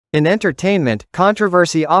In entertainment,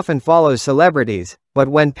 controversy often follows celebrities, but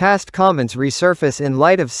when past comments resurface in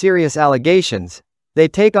light of serious allegations, they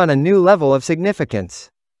take on a new level of significance.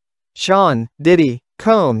 Sean Diddy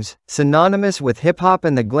Combs, synonymous with hip-hop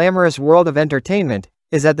and the glamorous world of entertainment,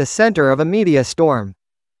 is at the center of a media storm.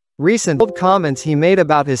 Recent comments he made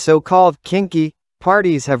about his so-called kinky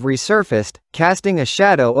parties have resurfaced, casting a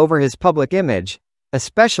shadow over his public image,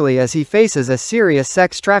 especially as he faces a serious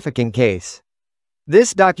sex trafficking case.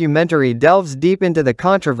 This documentary delves deep into the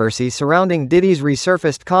controversy surrounding Diddy's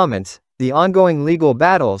resurfaced comments, the ongoing legal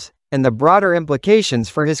battles, and the broader implications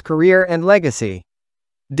for his career and legacy.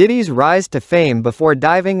 Diddy's rise to fame. Before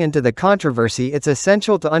diving into the controversy, it's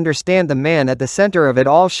essential to understand the man at the center of it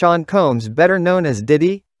all. Sean Combs, better known as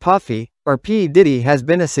Diddy, Puffy, or P. Diddy, has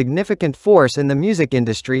been a significant force in the music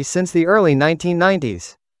industry since the early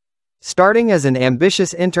 1990s. Starting as an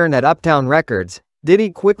ambitious intern at Uptown Records,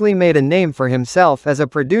 Diddy quickly made a name for himself as a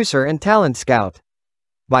producer and talent scout.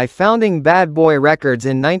 By founding Bad Boy Records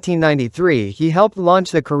in 1993, he helped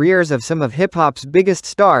launch the careers of some of hip-hop's biggest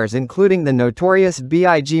stars, including the notorious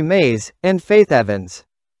B.I.G. Maze and Faith Evans.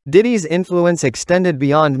 Diddy's influence extended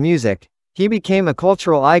beyond music. He became a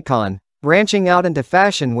cultural icon, branching out into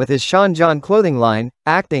fashion with his Sean John clothing line,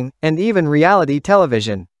 acting, and even reality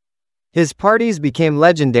television. His parties became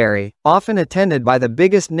legendary, often attended by the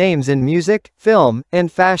biggest names in music, film,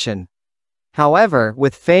 and fashion. However,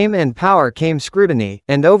 with fame and power came scrutiny,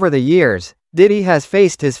 and over the years, Diddy has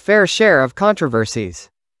faced his fair share of controversies.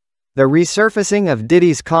 The resurfacing of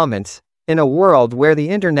Diddy's comments. In a world where the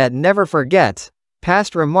internet never forgets,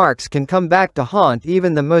 past remarks can come back to haunt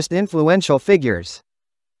even the most influential figures.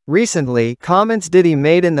 Recently, comments Diddy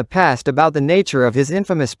made in the past about the nature of his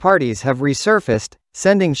infamous parties have resurfaced,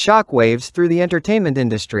 sending shockwaves through the entertainment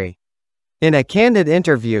industry. In a candid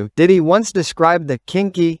interview, Diddy once described the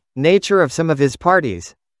kinky nature of some of his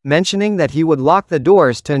parties, mentioning that he would lock the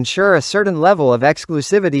doors to ensure a certain level of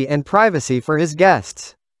exclusivity and privacy for his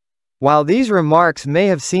guests. While these remarks may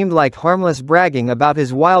have seemed like harmless bragging about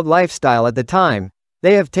his wild lifestyle at the time,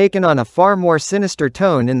 they have taken on a far more sinister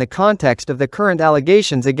tone in the context of the current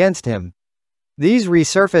allegations against him. These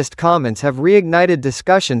resurfaced comments have reignited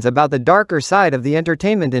discussions about the darker side of the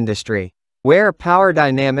entertainment industry, where power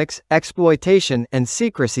dynamics, exploitation, and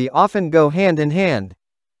secrecy often go hand in hand.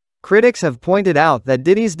 Critics have pointed out that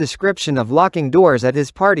Diddy's description of locking doors at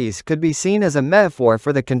his parties could be seen as a metaphor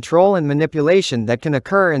for the control and manipulation that can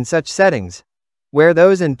occur in such settings, where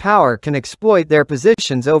those in power can exploit their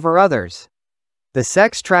positions over others. The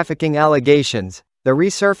sex trafficking allegations. The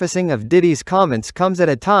resurfacing of Diddy's comments comes at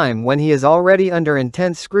a time when he is already under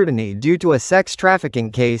intense scrutiny due to a sex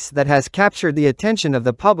trafficking case that has captured the attention of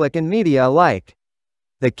the public and media alike.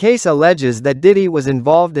 The case alleges that Diddy was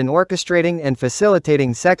involved in orchestrating and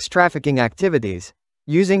facilitating sex trafficking activities,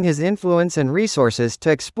 using his influence and resources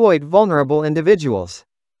to exploit vulnerable individuals.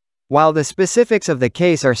 While the specifics of the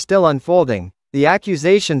case are still unfolding, the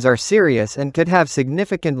accusations are serious and could have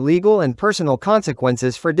significant legal and personal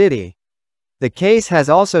consequences for Diddy. The case has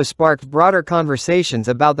also sparked broader conversations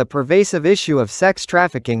about the pervasive issue of sex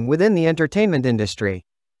trafficking within the entertainment industry.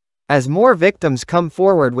 As more victims come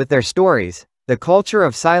forward with their stories, the culture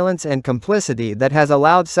of silence and complicity that has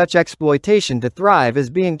allowed such exploitation to thrive is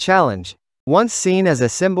being challenged. Once seen as a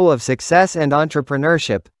symbol of success and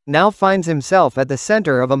entrepreneurship, now finds himself at the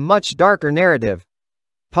center of a much darker narrative.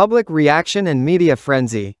 Public reaction and media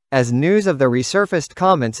frenzy. As news of the resurfaced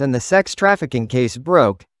comments and the sex trafficking case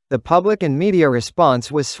broke, the public and media response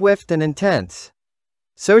was swift and intense.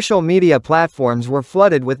 Social media platforms were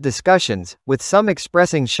flooded with discussions, with some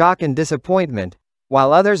expressing shock and disappointment,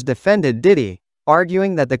 while others defended Diddy,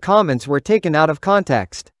 arguing that the comments were taken out of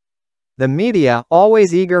context. The media,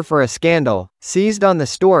 always eager for a scandal, seized on the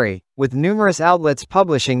story, with numerous outlets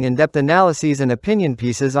publishing in-depth analyses and opinion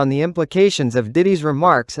pieces on the implications of Diddy's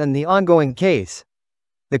remarks and the ongoing case.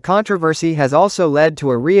 The controversy has also led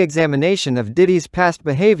to a re-examination of Diddy's past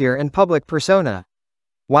behavior and public persona.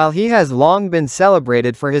 While he has long been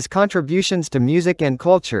celebrated for his contributions to music and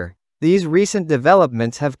culture, these recent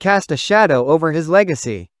developments have cast a shadow over his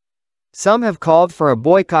legacy. Some have called for a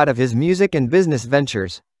boycott of his music and business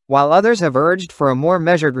ventures, while others have urged for a more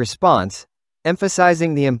measured response,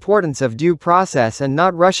 emphasizing the importance of due process and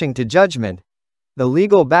not rushing to judgment. The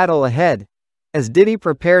legal battle ahead. As Diddy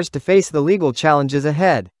prepares to face the legal challenges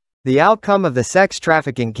ahead, the outcome of the sex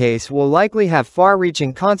trafficking case will likely have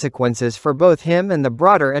far-reaching consequences for both him and the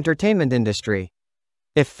broader entertainment industry.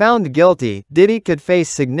 If found guilty, Diddy could face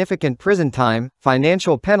significant prison time,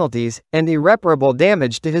 financial penalties, and irreparable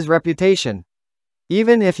damage to his reputation.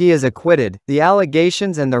 Even if he is acquitted, the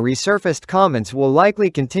allegations and the resurfaced comments will likely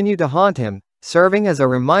continue to haunt him, serving as a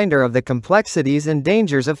reminder of the complexities and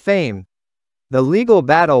dangers of fame. The legal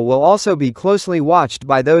battle will also be closely watched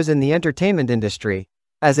by those in the entertainment industry,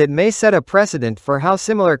 as it may set a precedent for how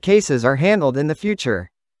similar cases are handled in the future.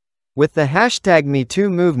 With the #MeToo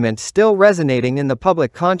movement still resonating in the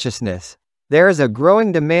public consciousness, there is a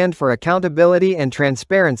growing demand for accountability and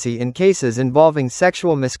transparency in cases involving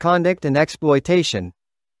sexual misconduct and exploitation.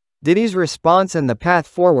 Diddy's response and the path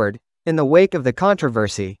forward. In the wake of the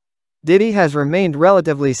controversy, Diddy has remained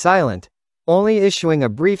relatively silent, only issuing a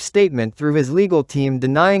brief statement through his legal team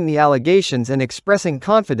denying the allegations and expressing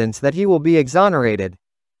confidence that he will be exonerated.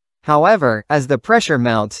 However, as the pressure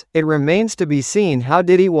mounts, it remains to be seen how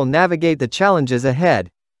Diddy will navigate the challenges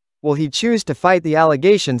ahead. Will he choose to fight the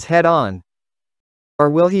allegations head-on? Or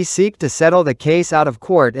will he seek to settle the case out of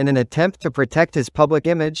court in an attempt to protect his public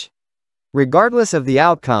image? Regardless of the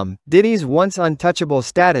outcome, Diddy's once untouchable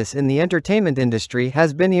status in the entertainment industry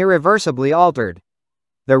has been irreversibly altered.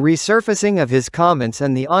 The resurfacing of his comments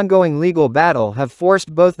and the ongoing legal battle have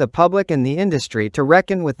forced both the public and the industry to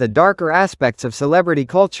reckon with the darker aspects of celebrity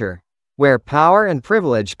culture, where power and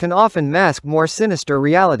privilege can often mask more sinister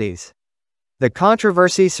realities. The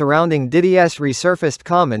controversy surrounding Diddy's resurfaced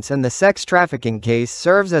comments and the sex trafficking case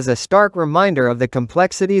serves as a stark reminder of the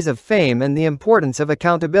complexities of fame and the importance of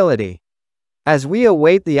accountability. As we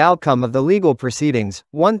await the outcome of the legal proceedings,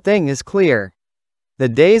 one thing is clear. The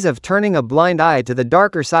days of turning a blind eye to the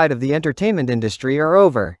darker side of the entertainment industry are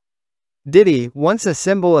over. Diddy, once a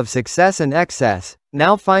symbol of success and excess,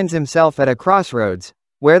 now finds himself at a crossroads,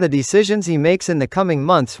 where the decisions he makes in the coming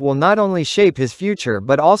months will not only shape his future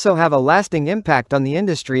but also have a lasting impact on the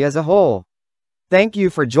industry as a whole. Thank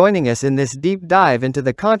you for joining us in this deep dive into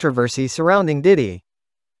the controversy surrounding Diddy.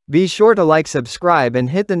 Be sure to like, subscribe, and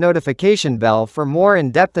hit the notification bell for more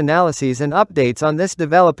in-depth analyses and updates on this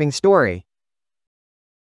developing story.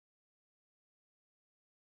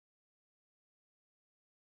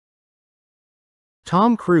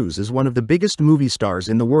 Tom Cruise is one of the biggest movie stars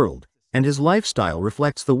in the world, and his lifestyle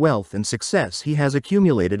reflects the wealth and success he has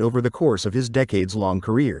accumulated over the course of his decades-long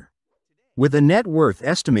career. With a net worth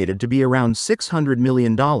estimated to be around $600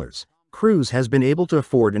 million, Cruise has been able to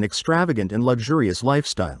afford an extravagant and luxurious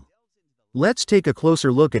lifestyle. Let's take a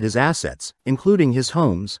closer look at his assets, including his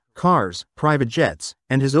homes, cars, private jets,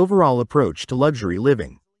 and his overall approach to luxury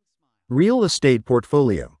living. Real estate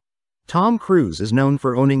portfolio. Tom Cruise is known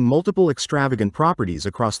for owning multiple extravagant properties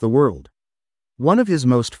across the world. One of his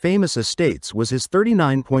most famous estates was his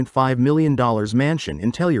 $39.5 million mansion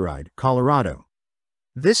in Telluride, Colorado.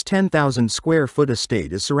 This 10,000-square-foot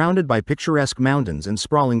estate is surrounded by picturesque mountains and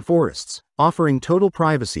sprawling forests, offering total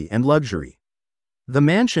privacy and luxury. The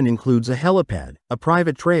mansion includes a helipad, a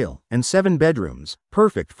private trail, and 7 bedrooms,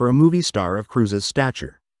 perfect for a movie star of Cruise's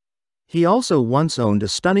stature. He also once owned a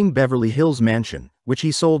stunning Beverly Hills mansion, which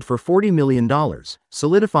he sold for $40 million,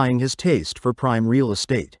 solidifying his taste for prime real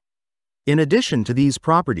estate. In addition to these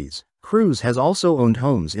properties, Cruise has also owned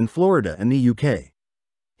homes in Florida and the UK.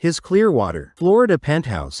 His Clearwater, Florida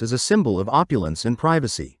penthouse is a symbol of opulence and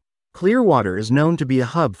privacy. Clearwater is known to be a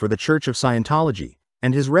hub for the Church of Scientology,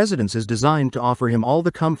 and his residence is designed to offer him all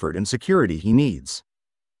the comfort and security he needs.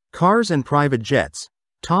 Cars and private jets.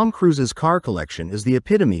 Tom Cruise's car collection is the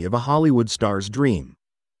epitome of a Hollywood star's dream.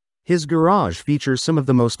 His garage features some of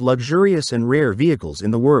the most luxurious and rare vehicles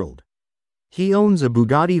in the world. He owns a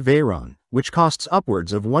Bugatti Veyron, which costs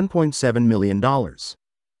upwards of $1.7 million.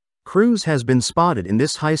 Cruise has been spotted in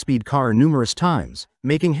this high-speed car numerous times,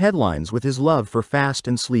 making headlines with his love for fast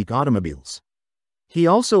and sleek automobiles. He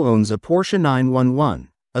also owns a Porsche 911,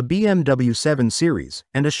 a BMW 7 Series,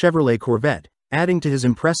 and a Chevrolet Corvette, adding to his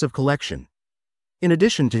impressive collection. In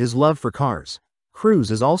addition to his love for cars,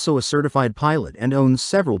 Cruise is also a certified pilot and owns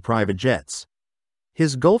several private jets.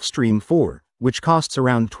 His Gulfstream 4, which costs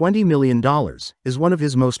around $20 million, is one of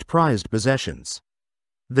his most prized possessions.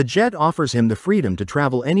 The jet offers him the freedom to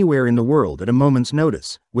travel anywhere in the world at a moment's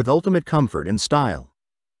notice, with ultimate comfort and style.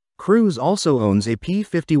 Cruise also owns a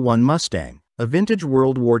P-51 Mustang, a vintage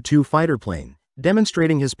World War II fighter plane,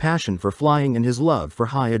 demonstrating his passion for flying and his love for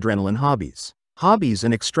high-adrenaline hobbies. Hobbies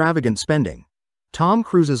and extravagant spending. Tom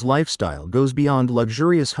Cruise's lifestyle goes beyond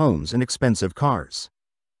luxurious homes and expensive cars.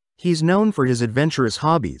 He's known for his adventurous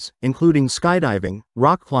hobbies, including skydiving,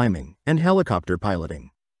 rock climbing, and helicopter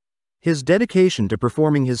piloting. His dedication to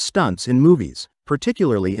performing his stunts in movies,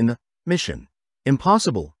 particularly in the Mission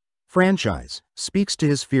Impossible franchise, speaks to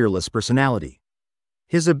his fearless personality.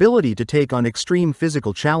 His ability to take on extreme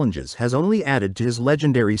physical challenges has only added to his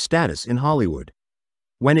legendary status in Hollywood.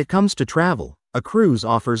 When it comes to travel, a Cruise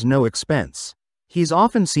offers no expense. He's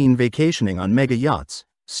often seen vacationing on mega yachts,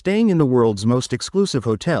 staying in the world's most exclusive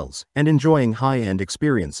hotels, and enjoying high-end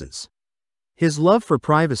experiences. His love for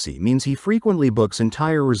privacy means he frequently books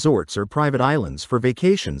entire resorts or private islands for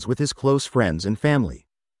vacations with his close friends and family.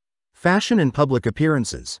 Fashion and public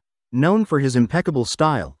appearances. Known for his impeccable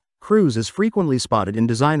style, Cruise is frequently spotted in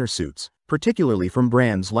designer suits, particularly from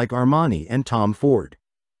brands like Armani and Tom Ford.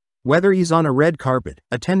 Whether he's on a red carpet,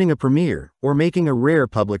 attending a premiere, or making a rare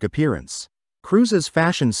public appearance, Cruise's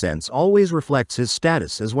fashion sense always reflects his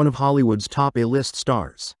status as one of Hollywood's top A-list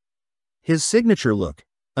stars. His signature look,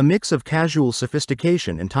 a mix of casual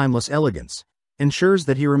sophistication and timeless elegance, ensures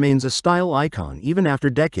that he remains a style icon even after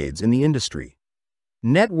decades in the industry.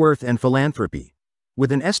 Net worth and philanthropy.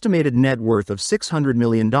 With an estimated net worth of $600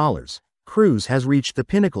 million, Cruise has reached the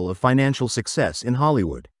pinnacle of financial success in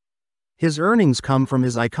Hollywood. His earnings come from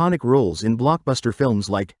his iconic roles in blockbuster films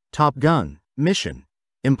like Top Gun, Mission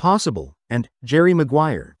Impossible, and Jerry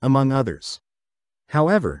Maguire, among others.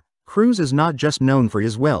 However, Cruise is not just known for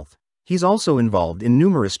his wealth, he's also involved in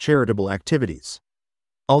numerous charitable activities.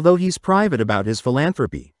 Although he's private about his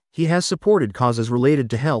philanthropy, he has supported causes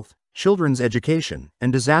related to health, children's education,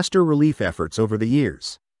 and disaster relief efforts over the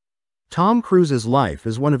years. Tom Cruise's life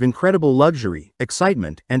is one of incredible luxury,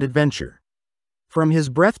 excitement, and adventure. From his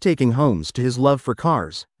breathtaking homes to his love for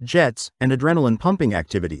cars, jets, and adrenaline-pumping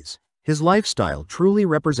activities, his lifestyle truly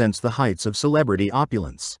represents the heights of celebrity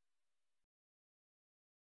opulence.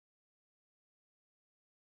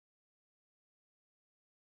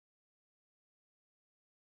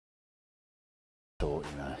 Thought,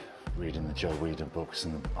 reading the Joe Whedon books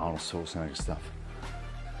and the Arnold Schwarzenegger stuff,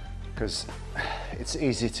 because it's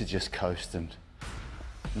easy to just coast and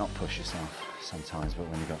not push yourself sometimes, but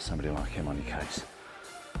when you've got somebody like him on your case.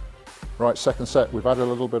 Right, second set, we've added a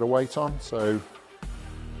little bit of weight on, so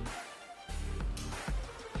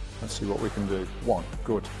let's see what we can do. One,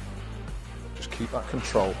 good. Just keep that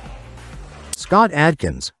control. Scott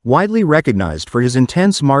Adkins, widely recognized for his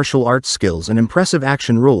intense martial arts skills and impressive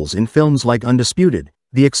action roles in films like Undisputed,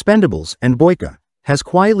 The Expendables, and Boyka, has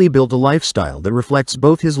quietly built a lifestyle that reflects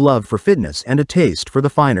both his love for fitness and a taste for the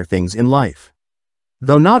finer things in life.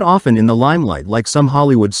 Though not often in the limelight like some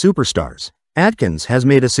Hollywood superstars, Adkins has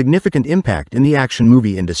made a significant impact in the action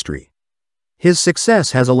movie industry. His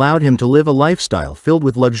success has allowed him to live a lifestyle filled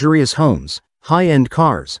with luxurious homes, high-end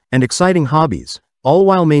cars, and exciting hobbies, all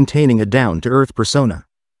while maintaining a down-to-earth persona.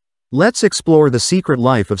 Let's explore the secret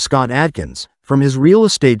life of Scott Adkins, from his real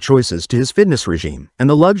estate choices to his fitness regime and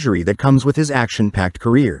the luxury that comes with his action-packed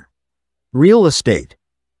career. Real estate.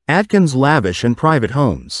 Adkins' lavish and private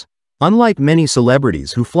homes. Unlike many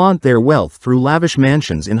celebrities who flaunt their wealth through lavish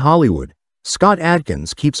mansions in Hollywood, Scott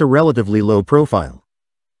Adkins keeps a relatively low profile.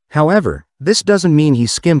 However, this doesn't mean he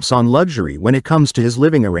skimps on luxury when it comes to his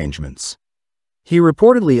living arrangements. He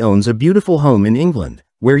reportedly owns a beautiful home in England,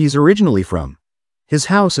 where he's originally from. His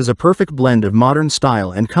house is a perfect blend of modern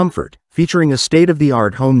style and comfort, featuring a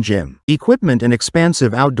state-of-the-art home gym, equipment and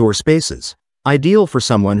expansive outdoor spaces, ideal for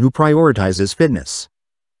someone who prioritizes fitness.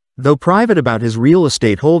 Though private about his real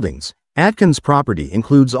estate holdings, Adkins' property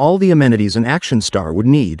includes all the amenities an action star would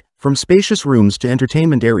need, from spacious rooms to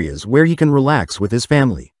entertainment areas where he can relax with his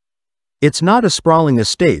family. It's not a sprawling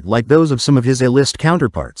estate like those of some of his A-list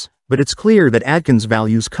counterparts, but it's clear that Adkins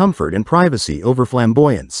values comfort and privacy over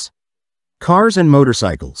flamboyance. Cars and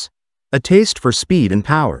motorcycles. A taste for speed and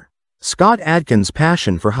power. Scott Adkins'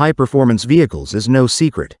 passion for high-performance vehicles is no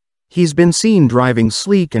secret. He's been seen driving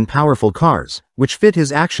sleek and powerful cars, which fit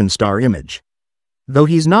his action star image. Though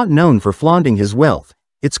he's not known for flaunting his wealth,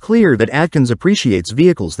 it's clear that Adkins appreciates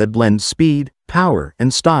vehicles that blend speed, power,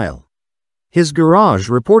 and style. His garage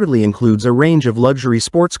reportedly includes a range of luxury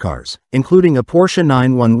sports cars, including a Porsche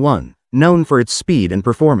 911, known for its speed and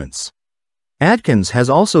performance. Adkins has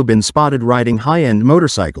also been spotted riding high-end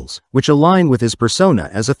motorcycles, which align with his persona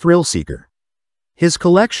as a thrill-seeker. His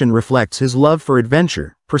collection reflects his love for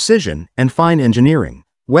adventure, precision, and fine engineering.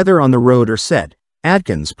 Whether on the road or set,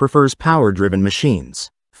 Adkins prefers power-driven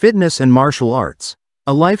machines, fitness and martial arts,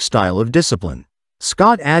 a lifestyle of discipline.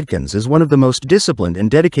 Scott Adkins is one of the most disciplined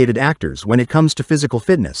and dedicated actors when it comes to physical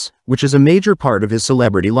fitness, which is a major part of his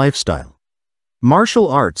celebrity lifestyle. Martial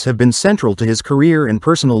arts have been central to his career and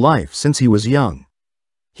personal life since he was young.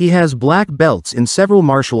 He has black belts in several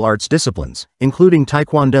martial arts disciplines, including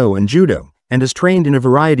Taekwondo and Judo, and is trained in a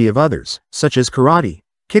variety of others, such as karate,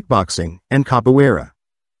 kickboxing, and capoeira.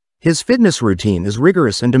 His fitness routine is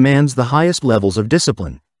rigorous and demands the highest levels of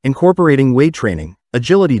discipline, incorporating weight training,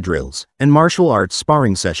 agility drills, and martial arts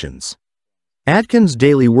sparring sessions. Adkins'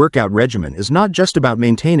 daily workout regimen is not just about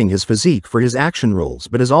maintaining his physique for his action roles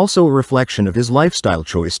but is also a reflection of his lifestyle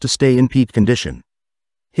choice to stay in peak condition.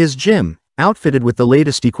 His gym, outfitted with the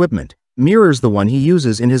latest equipment, mirrors the one he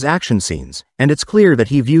uses in his action scenes, and it's clear that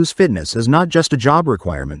he views fitness as not just a job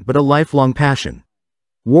requirement but a lifelong passion.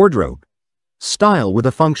 Wardrobe. Style with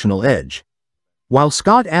a functional edge. While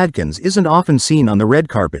Scott Adkins isn't often seen on the red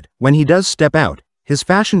carpet, when he does step out, his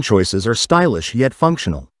fashion choices are stylish yet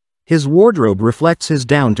functional. His wardrobe reflects his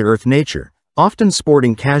down-to-earth nature, often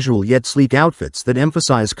sporting casual yet sleek outfits that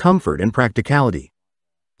emphasize comfort and practicality.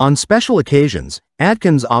 On special occasions,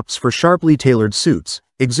 Adkins opts for sharply tailored suits,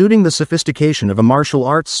 exuding the sophistication of a martial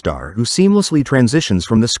arts star who seamlessly transitions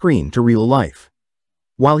from the screen to real life.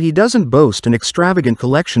 While he doesn't boast an extravagant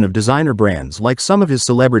collection of designer brands like some of his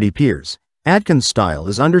celebrity peers, Adkins' style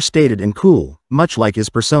is understated and cool, much like his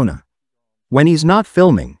persona. When he's not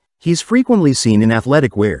filming, he's frequently seen in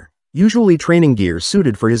athletic wear, usually training gear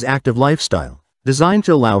suited for his active lifestyle, designed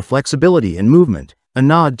to allow flexibility and movement, a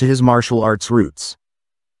nod to his martial arts roots.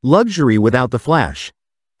 Luxury without the flash.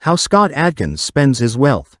 How Scott Adkins spends his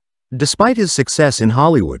wealth. Despite his success in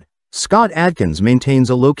Hollywood, Scott Adkins maintains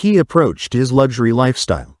a low-key approach to his luxury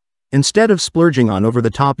lifestyle. Instead of splurging on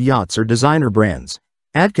over-the-top yachts or designer brands,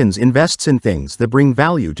 Adkins invests in things that bring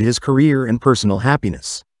value to his career and personal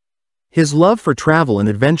happiness. His love for travel and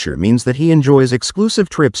adventure means that he enjoys exclusive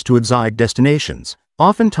trips to exotic destinations,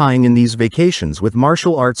 often tying in these vacations with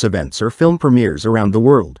martial arts events or film premieres around the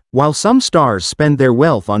world. While some stars spend their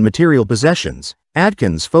wealth on material possessions,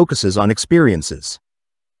 Adkins focuses on experiences.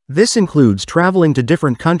 This includes traveling to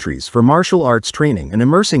different countries for martial arts training and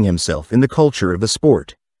immersing himself in the culture of the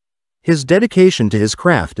sport. His dedication to his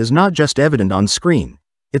craft is not just evident on screen,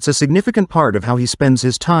 it's a significant part of how he spends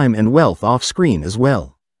his time and wealth off-screen as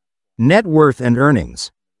well. Net worth and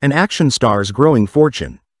earnings. An action star's growing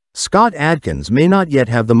fortune. Scott Adkins may not yet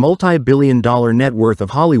have the multi-billion-dollar net worth of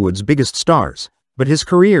Hollywood's biggest stars, but his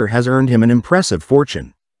career has earned him an impressive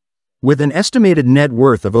fortune. With an estimated net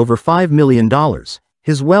worth of over $5 million,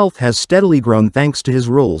 his wealth has steadily grown thanks to his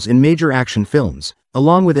roles in major action films,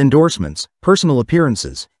 along with endorsements, personal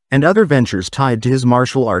appearances, and other ventures tied to his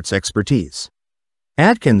martial arts expertise.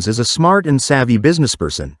 Adkins is a smart and savvy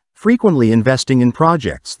businessperson, frequently investing in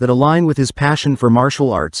projects that align with his passion for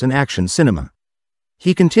martial arts and action cinema.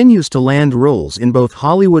 He continues to land roles in both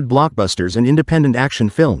Hollywood blockbusters and independent action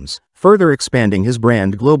films, further expanding his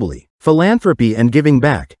brand globally. Philanthropy and giving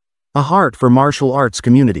back. A heart for martial arts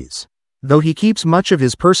communities. Though he keeps much of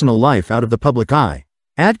his personal life out of the public eye,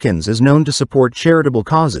 Adkins is known to support charitable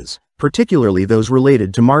causes, particularly those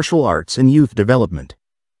related to martial arts and youth development.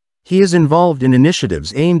 He is involved in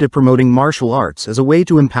initiatives aimed at promoting martial arts as a way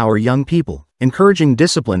to empower young people, encouraging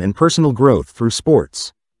discipline and personal growth through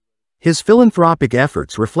sports. His philanthropic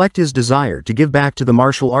efforts reflect his desire to give back to the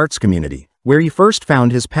martial arts community, where he first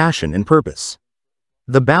found his passion and purpose.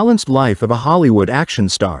 The balanced life of a Hollywood action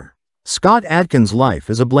star. Scott Adkins' life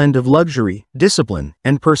is a blend of luxury, discipline,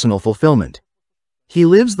 and personal fulfillment. He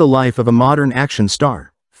lives the life of a modern action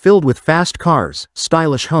star, filled with fast cars,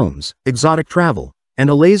 stylish homes, exotic travel, and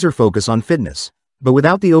a laser focus on fitness, but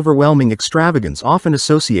without the overwhelming extravagance often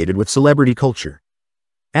associated with celebrity culture.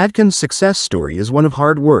 Adkins' success story is one of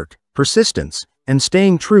hard work, persistence, and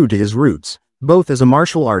staying true to his roots, both as a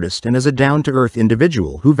martial artist and as a down-to-earth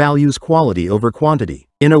individual who values quality over quantity.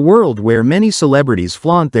 In a world where many celebrities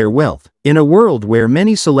flaunt their wealth,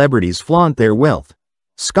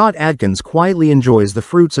 Scott Adkins quietly enjoys the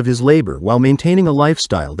fruits of his labor while maintaining a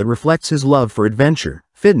lifestyle that reflects his love for adventure,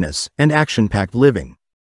 fitness, and action-packed living.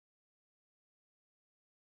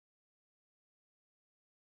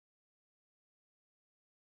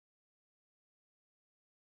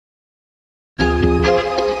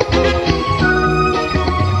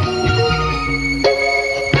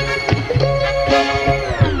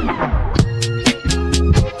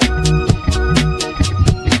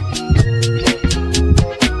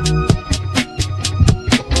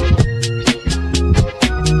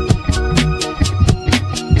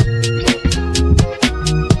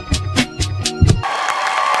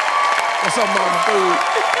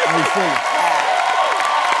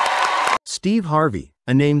 Steve Harvey,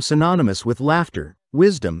 a name synonymous with laughter,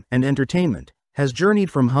 wisdom, and entertainment, has journeyed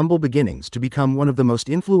from humble beginnings to become one of the most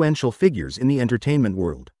influential figures in the entertainment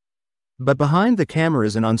world. But behind the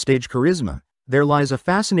cameras and onstage charisma, there lies a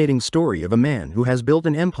fascinating story of a man who has built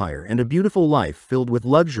an empire and a beautiful life filled with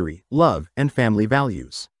luxury, love, and family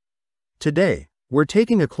values. Today, we're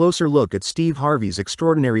taking a closer look at Steve Harvey's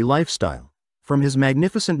extraordinary lifestyle, from his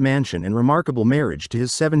magnificent mansion and remarkable marriage to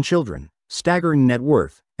his 7 children, staggering net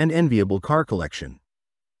worth, and enviable car collection.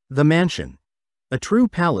 The mansion. A true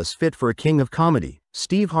palace fit for a king of comedy,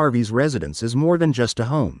 Steve Harvey's residence is more than just a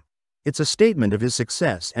home. It's a statement of his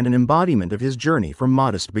success and an embodiment of his journey from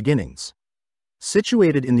modest beginnings.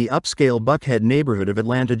 Situated in the upscale Buckhead neighborhood of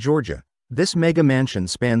Atlanta, Georgia, this mega mansion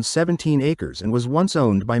spans 17 acres and was once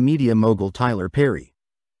owned by media mogul Tyler Perry.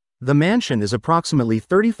 The mansion is approximately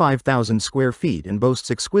 35,000 square feet and boasts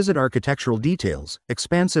exquisite architectural details,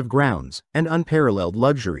 expansive grounds, and unparalleled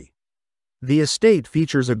luxury. The estate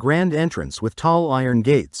features a grand entrance with tall iron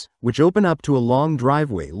gates, which open up to a long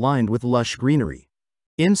driveway lined with lush greenery.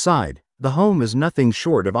 Inside, the home is nothing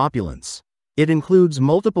short of opulence. It includes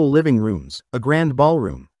multiple living rooms, a grand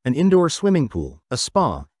ballroom, an indoor swimming pool, a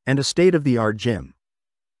spa, and a state-of-the-art gym.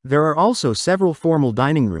 There are also several formal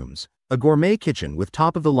dining rooms, a gourmet kitchen with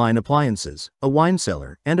top-of-the-line appliances, a wine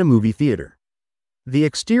cellar, and a movie theater. The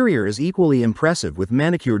exterior is equally impressive with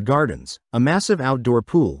manicured gardens, a massive outdoor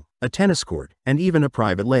pool, a tennis court, and even a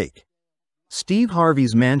private lake. Steve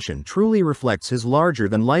Harvey's mansion truly reflects his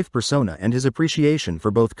larger-than-life persona and his appreciation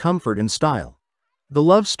for both comfort and style. The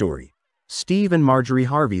love story: Steve and Marjorie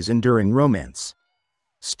Harvey's enduring romance.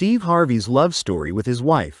 Steve Harvey's love story with his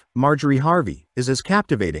wife, Marjorie Harvey, is as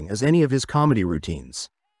captivating as any of his comedy routines.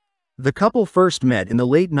 The couple first met in the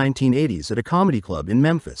late 1980s at a comedy club in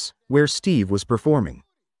Memphis, where Steve was performing.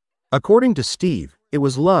 According to Steve, it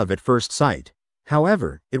was love at first sight.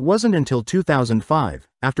 However, it wasn't until 2005,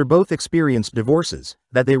 after both experienced divorces,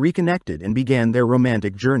 that they reconnected and began their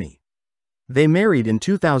romantic journey. They married in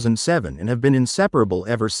 2007 and have been inseparable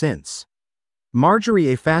ever since.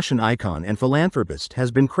 Marjorie, a fashion icon and philanthropist, has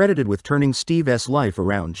been credited with turning Steve's life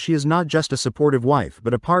around. She is not just a supportive wife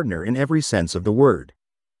but a partner in every sense of the word.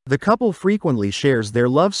 The couple frequently shares their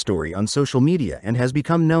love story on social media and has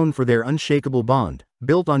become known for their unshakable bond,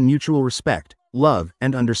 built on mutual respect, love,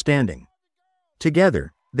 and understanding.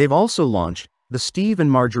 Together, they've also launched the Steve and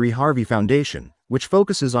Marjorie Harvey Foundation, which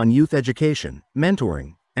focuses on youth education,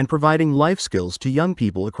 mentoring, and providing life skills to young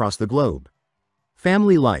people across the globe.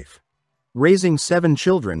 Family life: raising 7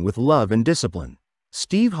 children with love and discipline.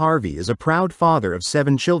 Steve Harvey is a proud father of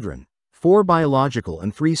 7 children, 4 biological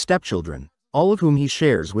and 3 stepchildren, all of whom he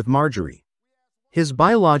shares with Marjorie. His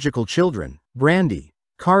biological children, Brandy,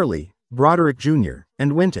 Carly, Broderick Jr.,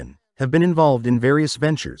 and Winton, have been involved in various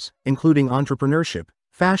ventures, including entrepreneurship,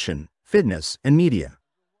 fashion, fitness, and media.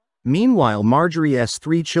 Meanwhile, Marjorie's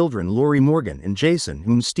 3 children, Lori, Morgan, and Jason,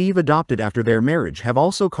 whom Steve adopted after their marriage, have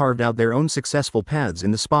also carved out their own successful paths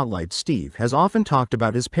in the spotlight. Steve has often talked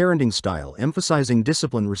about his parenting style, emphasizing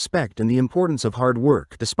discipline, respect, and the importance of hard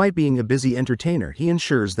work. Despite being a busy entertainer, he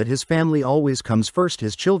ensures that his family always comes first.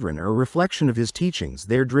 His children are a reflection of his teachings.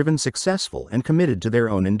 They're driven, successful, and committed to their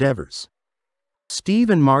own endeavors.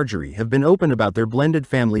 Steve and Marjorie have been open about their blended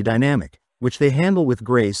family dynamic, which they handle with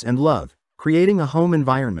grace and love, creating a home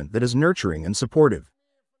environment that is nurturing and supportive.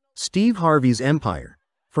 Steve Harvey's empire: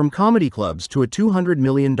 from comedy clubs to a $200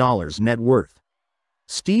 million net worth.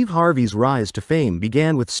 Steve Harvey's rise to fame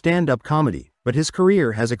began with stand-up comedy, but his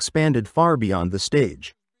career has expanded far beyond the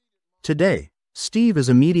stage. Today, Steve is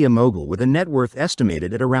a media mogul with a net worth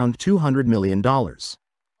estimated at around $200 million.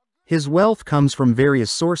 His wealth comes from various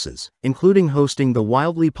sources, including hosting the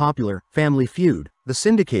wildly popular Family Feud, the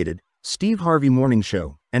syndicated Steve Harvey Morning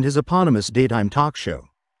Show, and his eponymous daytime talk show.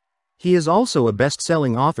 He is also a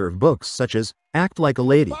best-selling author of books such as Act Like a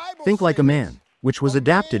Lady, Think Like a Man, which was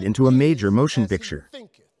adapted into a major motion picture.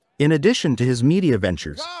 In addition to his media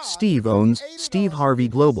ventures, Steve owns Steve Harvey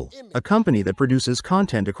Global, a company that produces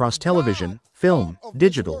content across television, film,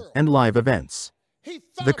 digital, and live events.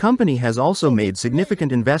 The company has also made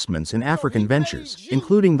significant investments in African ventures,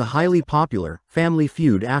 including the highly popular Family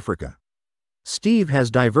Feud Africa. Steve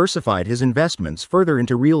has diversified his investments further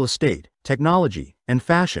into real estate, technology, and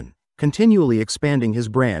fashion, continually expanding his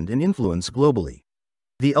brand and influence globally.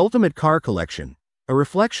 The ultimate car collection: a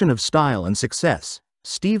reflection of style and success,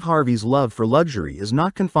 Steve Harvey's love for luxury is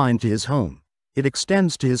not confined to his home. It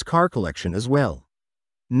extends to his car collection as well.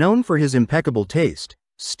 Known for his impeccable taste,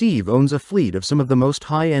 Steve owns a fleet of some of the most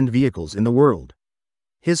high-end vehicles in the world.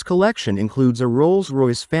 His collection includes a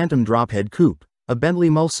Rolls-Royce Phantom Drophead Coupe, a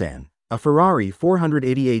Bentley Mulsanne, a Ferrari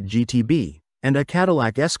 488 GTB, and a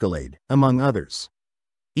Cadillac Escalade, among others.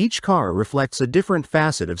 Each car reflects a different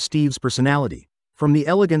facet of Steve's personality, from the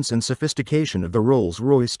elegance and sophistication of the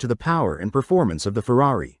Rolls-Royce to the power and performance of the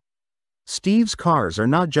Ferrari. Steve's cars are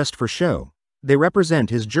not just for show, they represent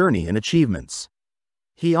his journey and achievements.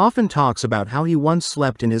 He often talks about how he once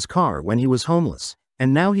slept in his car when he was homeless,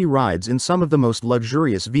 and now he rides in some of the most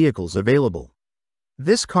luxurious vehicles available.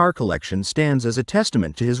 This car collection stands as a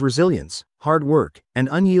testament to his resilience, hard work, and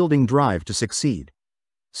unyielding drive to succeed.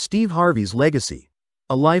 Steve Harvey's legacy: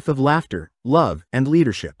 a life of laughter, love, and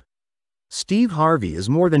leadership. Steve Harvey is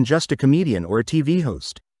more than just a comedian or a TV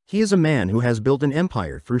host. He is a man who has built an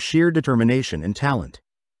empire through sheer determination and talent.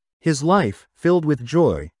 His life, filled with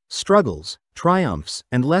joy, struggles, triumphs,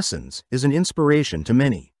 and lessons, is an inspiration to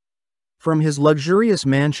many. From his luxurious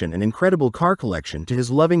mansion and incredible car collection to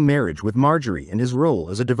his loving marriage with Marjorie and his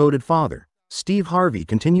role as a devoted father, Steve Harvey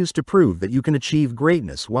continues to prove that you can achieve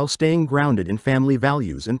greatness while staying grounded in family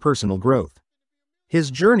values and personal growth.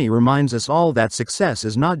 His journey reminds us all that success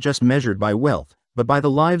is not just measured by wealth, but by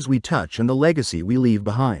the lives we touch and the legacy we leave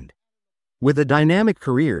behind. With a dynamic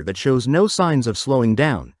career that shows no signs of slowing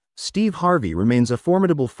down, Steve Harvey remains a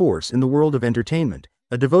formidable force in the world of entertainment,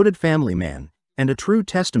 a devoted family man, and a true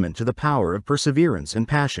testament to the power of perseverance and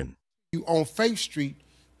passion. You on Faith Street,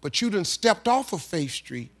 but you done stepped off of Faith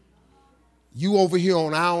Street. You over here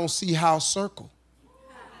on I don't see House Circle.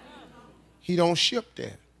 He don't ship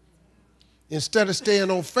there. Instead of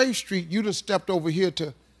staying on Faith Street, you done stepped over here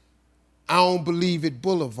to I don't believe it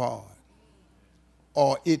Boulevard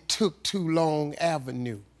or it took too long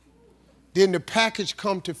Avenue. Then the package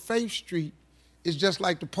come to Faith Street. It's just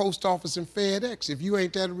like the post office and FedEx. If you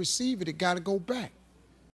ain't there to receive it, it got to go back.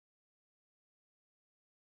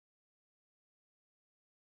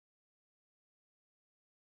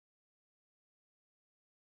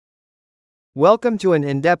 Welcome to an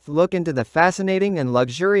in-depth look into the fascinating and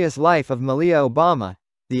luxurious life of Malia Obama,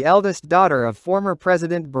 the eldest daughter of former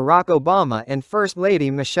President Barack Obama and First Lady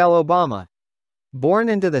Michelle Obama. Born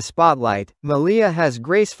into the spotlight, Malia has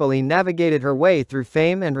gracefully navigated her way through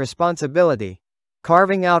fame and responsibility,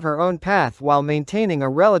 carving out her own path while maintaining a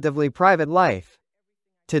relatively private life.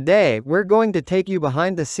 Today, we're going to take you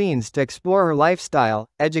behind the scenes to explore her lifestyle,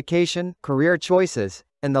 education, career choices,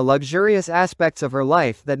 and the luxurious aspects of her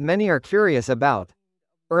life that many are curious about.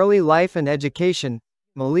 Early life and education.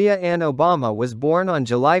 Malia Ann Obama was born on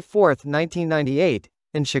July 4, 1998,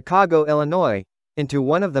 in Chicago, Illinois, into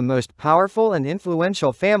one of the most powerful and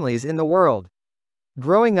influential families in the world.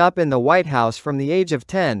 Growing up in the White House from the age of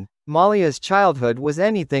 10, Malia's childhood was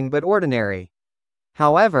anything but ordinary.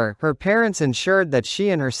 However, her parents ensured that she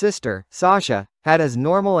and her sister, Sasha, had as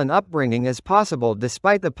normal an upbringing as possible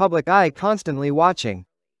despite the public eye constantly watching.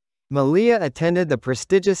 Malia attended the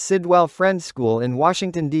prestigious Sidwell Friends School in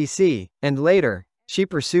Washington, D.C., and later, she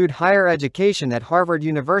pursued higher education at Harvard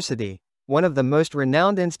University, one of the most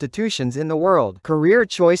renowned institutions in the world. Career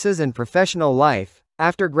choices and professional life.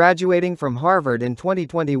 After graduating from Harvard in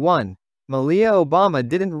 2021, Malia Obama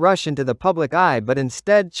didn't rush into the public eye but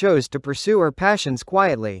instead chose to pursue her passions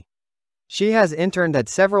quietly. She has interned at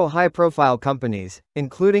several high-profile companies,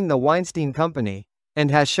 including the Weinstein Company,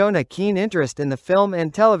 and has shown a keen interest in the film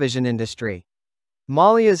and television industry.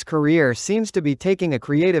 Malia's career seems to be taking a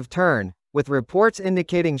creative turn, with reports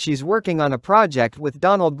indicating she's working on a project with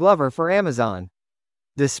Donald Glover for Amazon.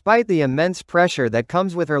 Despite the immense pressure that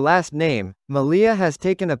comes with her last name, Malia has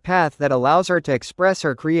taken a path that allows her to express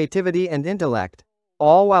her creativity and intellect,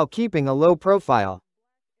 all while keeping a low profile.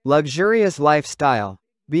 Luxurious lifestyle.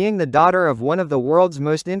 Being the daughter of one of the world's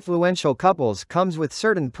most influential couples comes with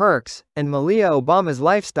certain perks, and Malia Obama's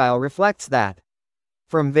lifestyle reflects that.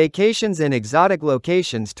 From vacations in exotic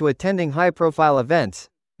locations to attending high-profile events,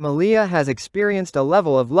 Malia has experienced a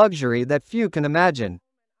level of luxury that few can imagine.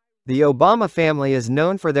 The Obama family is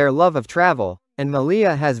known for their love of travel, and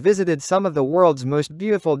Malia has visited some of the world's most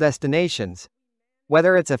beautiful destinations.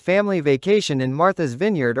 Whether it's a family vacation in Martha's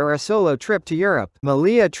Vineyard or a solo trip to Europe,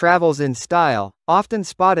 Malia travels in style, often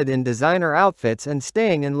spotted in designer outfits and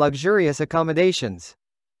staying in luxurious accommodations.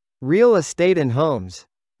 Real estate and homes.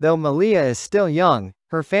 Though Malia is still young,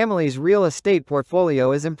 her family's real estate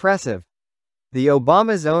portfolio is impressive. The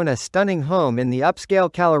Obamas own a stunning home in the upscale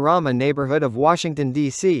Kalorama neighborhood of Washington,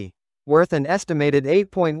 D.C., worth an estimated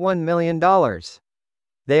 $8.1 million.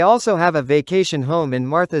 They also have a vacation home in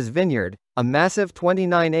Martha's Vineyard, a massive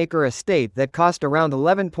 29-acre estate that cost around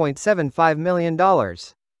 $11.75 million.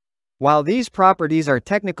 While these properties are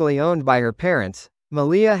technically owned by her parents,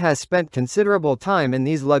 Malia has spent considerable time in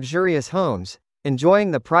these luxurious homes,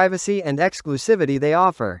 enjoying the privacy and exclusivity they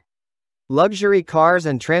offer. Luxury cars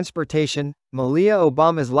and transportation. Malia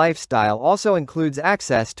Obama's lifestyle also includes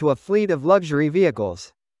access to a fleet of luxury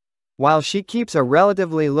vehicles. While she keeps a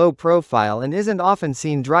relatively low profile and isn't often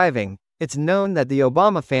seen driving, it's known that the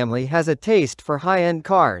Obama family has a taste for high-end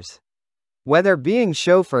cars. Whether being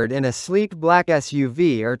chauffeured in a sleek black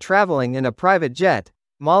SUV or traveling in a private jet,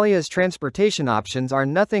 Malia's transportation options are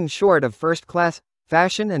nothing short of first-class.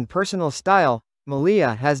 Fashion and personal style.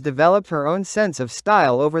 Malia has developed her own sense of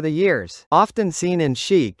style over the years, often seen in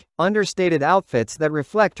chic, understated outfits that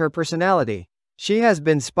reflect her personality. She has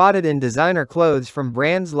been spotted in designer clothes from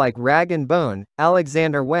brands like Rag & Bone,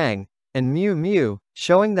 Alexander Wang, and Miu Miu,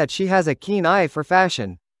 showing that she has a keen eye for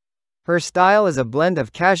fashion. Her style is a blend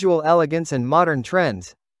of casual elegance and modern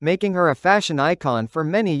trends, making her a fashion icon for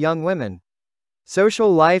many young women.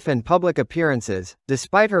 Social life and public appearances.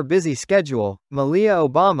 Despite her busy schedule, Malia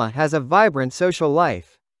Obama has a vibrant social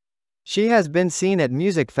life. She has been seen at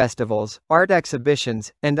music festivals, art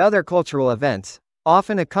exhibitions, and other cultural events,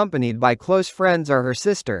 often accompanied by close friends or her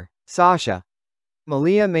sister, Sasha.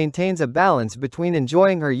 Malia maintains a balance between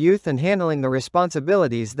enjoying her youth and handling the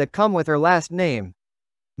responsibilities that come with her last name.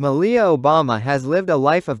 Malia Obama has lived a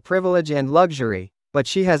life of privilege and luxury, but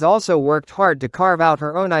she has also worked hard to carve out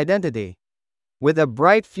her own identity. With a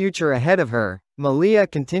bright future ahead of her, Malia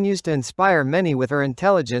continues to inspire many with her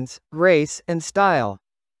intelligence, grace, and style.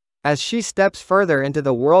 As she steps further into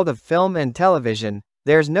the world of film and television,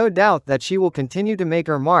 there's no doubt that she will continue to make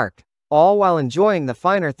her mark, all while enjoying the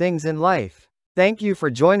finer things in life. Thank you for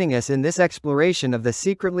joining us in this exploration of the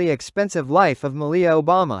secretly expensive life of Malia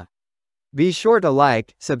Obama. Be sure to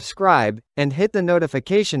like, subscribe, and hit the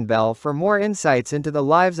notification bell for more insights into the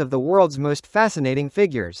lives of the world's most fascinating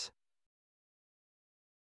figures.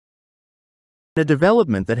 A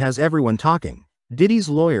development that has everyone talking. Diddy's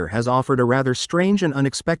lawyer has offered a rather strange and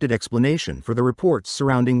unexpected explanation for the reports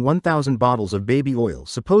surrounding 1,000 bottles of baby oil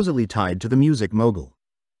supposedly tied to the music mogul.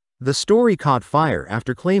 The story caught fire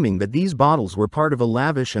after claiming that these bottles were part of a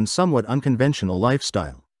lavish and somewhat unconventional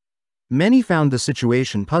lifestyle. Many found the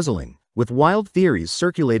situation puzzling, with wild theories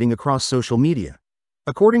circulating across social media.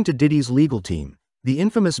 According to Diddy's legal team, the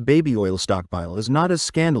infamous baby oil stockpile is not as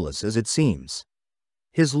scandalous as it seems.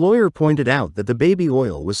 His lawyer pointed out that the baby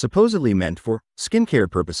oil was supposedly meant for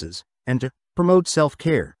skincare purposes and to promote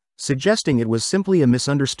self-care, suggesting it was simply a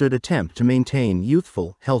misunderstood attempt to maintain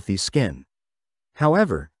youthful, healthy skin.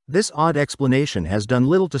 However, this odd explanation has done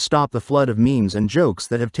little to stop the flood of memes and jokes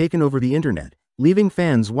that have taken over the internet, leaving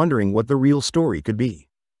fans wondering what the real story could be.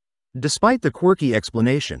 Despite the quirky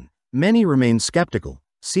explanation, many remain skeptical,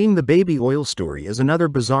 seeing the baby oil story as another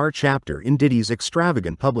bizarre chapter in Diddy's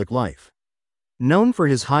extravagant public life. Known for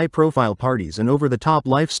his high-profile parties and over-the-top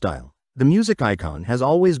lifestyle, the music icon has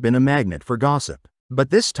always been a magnet for gossip. But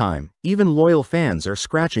this time, even loyal fans are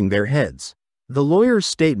scratching their heads. The lawyer's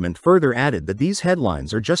statement further added that these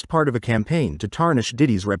headlines are just part of a campaign to tarnish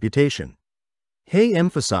Diddy's reputation. Hay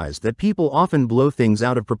emphasized that people often blow things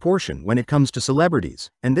out of proportion when it comes to celebrities,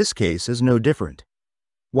 and this case is no different.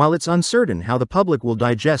 While it's uncertain how the public will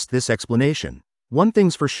digest this explanation, one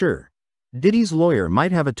thing's for sure. Diddy's lawyer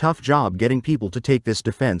might have a tough job getting people to take this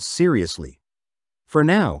defense seriously. For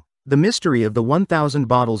now, the mystery of the 1,000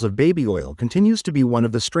 bottles of baby oil continues to be one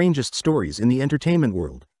of the strangest stories in the entertainment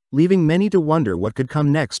world, leaving many to wonder what could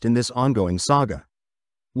come next in this ongoing saga.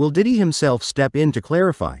 Will Diddy himself step in to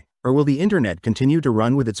clarify, or will the internet continue to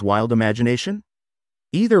run with its wild imagination?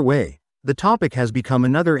 Either way, the topic has become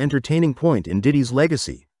another entertaining point in Diddy's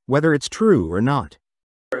legacy, whether it's true or not.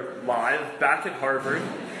 Live back at Harvard.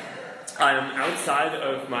 I am outside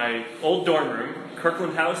of my old dorm room,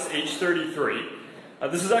 Kirkland House, age 33.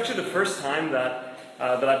 This is actually the first time that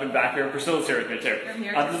I've been back here. Priscilla's here with me too.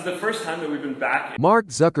 This is the first time that we've been back. Mark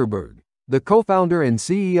Zuckerberg, the co-founder and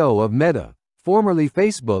CEO of Meta, formerly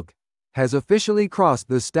Facebook, has officially crossed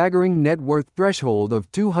the staggering net worth threshold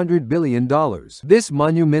of $200 billion. This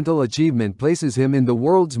monumental achievement places him in the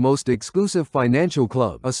world's most exclusive financial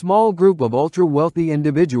club, a small group of ultra-wealthy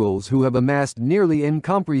individuals who have amassed nearly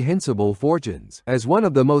incomprehensible fortunes. As one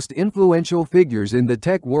of the most influential figures in the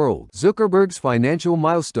tech world, Zuckerberg's financial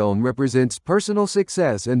milestone represents personal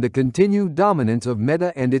success and the continued dominance of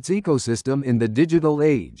Meta and its ecosystem in the digital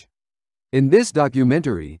age. In this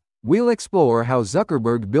documentary, we'll explore how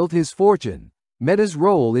Zuckerberg built his fortune, Meta's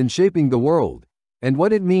role in shaping the world, and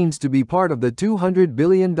what it means to be part of the $200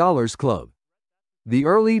 billion club. The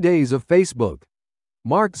early days of Facebook.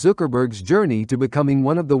 Mark Zuckerberg's journey to becoming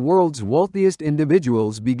one of the world's wealthiest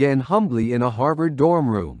individuals began humbly in a Harvard dorm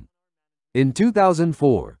room. In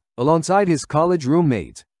 2004, alongside his college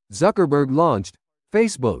roommates, Zuckerberg launched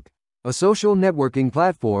Facebook, a social networking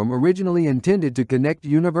platform originally intended to connect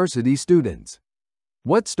university students.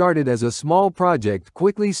 What started as a small project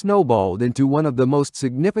quickly snowballed into one of the most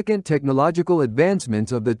significant technological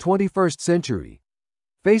advancements of the 21st century.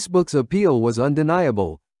 Facebook's appeal was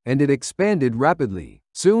undeniable, and it expanded rapidly,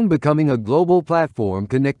 soon becoming a global platform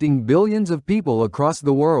connecting billions of people across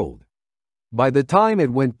the world. By the time it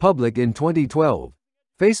went public in 2012,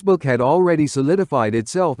 Facebook had already solidified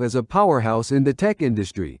itself as a powerhouse in the tech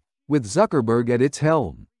industry, with Zuckerberg at its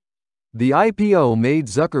helm. The IPO made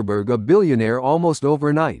Zuckerberg a billionaire almost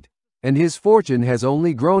overnight, and his fortune has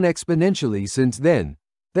only grown exponentially since then,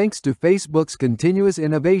 thanks to Facebook's continuous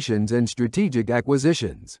innovations and strategic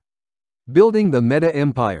acquisitions. Building the Meta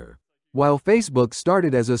empire. While Facebook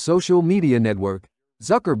started as a social media network,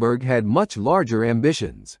 Zuckerberg had much larger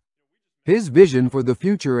ambitions. His vision for the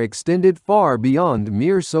future extended far beyond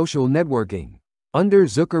mere social networking. Under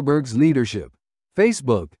Zuckerberg's leadership,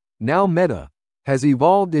 Facebook, now Meta, has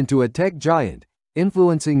evolved into a tech giant,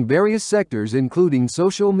 influencing various sectors including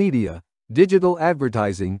social media, digital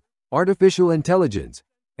advertising, artificial intelligence,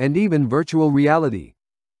 and even virtual reality.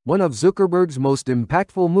 One of Zuckerberg's most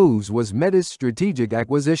impactful moves was Meta's strategic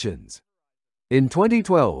acquisitions. In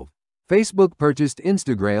 2012, Facebook purchased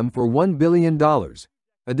Instagram for $1 billion,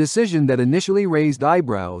 a decision that initially raised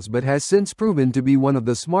eyebrows but has since proven to be one of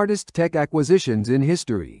the smartest tech acquisitions in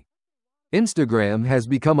history. Instagram has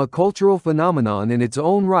become a cultural phenomenon in its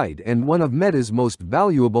own right and one of Meta's most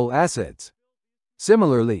valuable assets.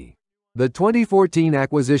 Similarly, the 2014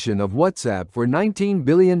 acquisition of WhatsApp for $19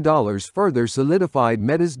 billion further solidified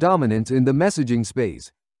Meta's dominance in the messaging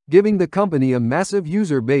space, giving the company a massive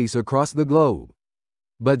user base across the globe.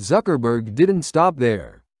 But Zuckerberg didn't stop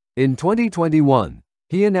there. In 2021,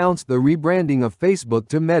 he announced the rebranding of Facebook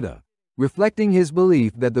to Meta, reflecting his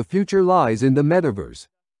belief that the future lies in the metaverse,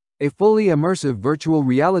 a fully immersive virtual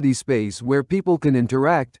reality space where people can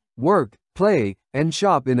interact, work, play, and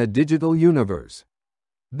shop in a digital universe.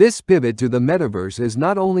 This pivot to the metaverse is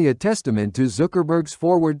not only a testament to Zuckerberg's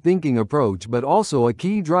forward-thinking approach but also a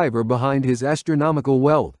key driver behind his astronomical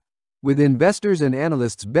wealth, with investors and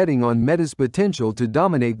analysts betting on Meta's potential to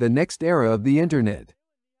dominate the next era of the internet.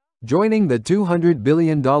 Joining the $200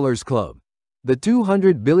 billion club, the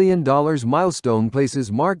 $200 billion milestone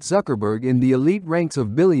places Mark Zuckerberg in the elite ranks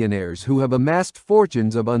of billionaires who have amassed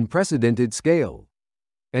fortunes of unprecedented scale.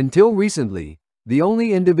 Until recently, the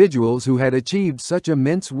only individuals who had achieved such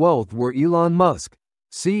immense wealth were Elon Musk,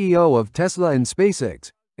 CEO of Tesla and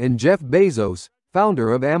SpaceX, and Jeff Bezos,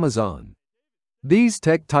 founder of Amazon. These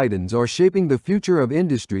tech titans are shaping the future of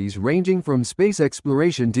industries ranging from space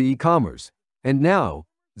exploration to e-commerce, and now,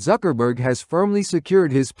 Zuckerberg has firmly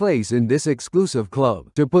secured his place in this exclusive club.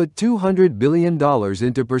 To put $200 billion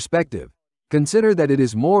into perspective, consider that it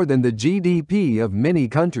is more than the GDP of many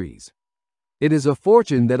countries. It is a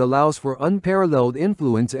fortune that allows for unparalleled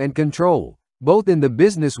influence and control, both in the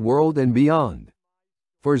business world and beyond.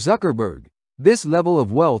 For Zuckerberg, this level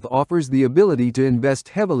of wealth offers the ability to invest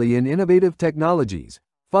heavily in innovative technologies,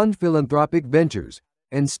 fund philanthropic ventures,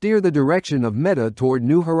 and steer the direction of Meta toward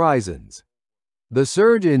new horizons. The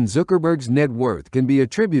surge in Zuckerberg's net worth can be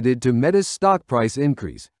attributed to Meta's stock price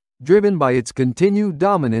increase, driven by its continued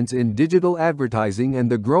dominance in digital advertising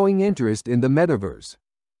and the growing interest in the metaverse.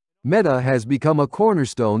 Meta has become a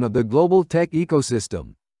cornerstone of the global tech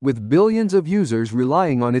ecosystem, with billions of users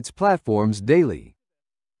relying on its platforms daily.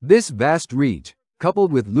 This vast reach,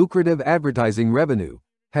 coupled with lucrative advertising revenue,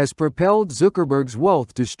 has propelled Zuckerberg's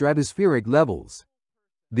wealth to stratospheric levels.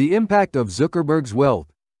 The impact of Zuckerberg's wealth.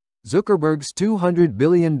 Zuckerberg's $200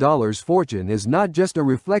 billion fortune is not just a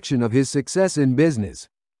reflection of his success in business.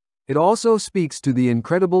 It also speaks to the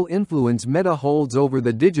incredible influence Meta holds over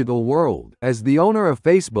the digital world. As the owner of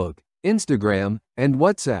Facebook, Instagram, and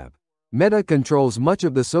WhatsApp, Meta controls much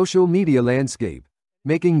of the social media landscape,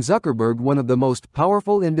 making Zuckerberg one of the most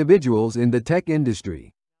powerful individuals in the tech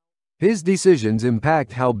industry. His decisions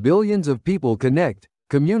impact how billions of people connect,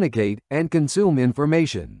 communicate, and consume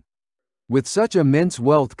information. With such immense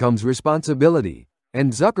wealth comes responsibility,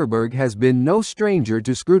 and Zuckerberg has been no stranger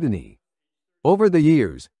to scrutiny. Over the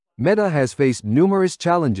years, Meta has faced numerous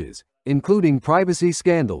challenges, including privacy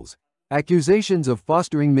scandals, accusations of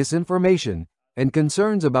fostering misinformation, and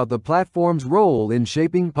concerns about the platform's role in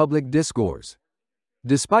shaping public discourse.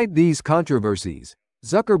 Despite these controversies,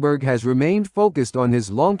 Zuckerberg has remained focused on his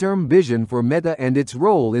long-term vision for Meta and its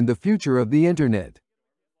role in the future of the internet.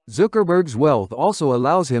 Zuckerberg's wealth also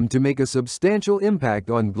allows him to make a substantial impact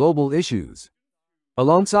on global issues.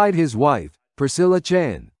 Alongside his wife, Priscilla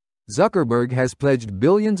Chan, Zuckerberg has pledged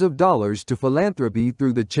billions of dollars to philanthropy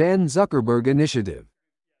through the Chan-Zuckerberg Initiative.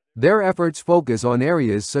 Their efforts focus on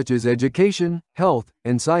areas such as education, health,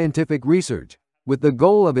 and scientific research, with the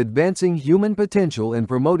goal of advancing human potential and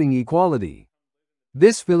promoting equality.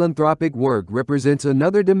 This philanthropic work represents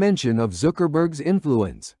another dimension of Zuckerberg's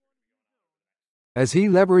influence. As he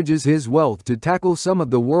leverages his wealth to tackle some of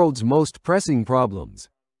the world's most pressing problems.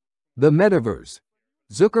 The metaverse,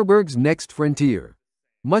 Zuckerberg's next frontier.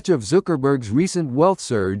 Much of Zuckerberg's recent wealth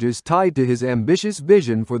surge is tied to his ambitious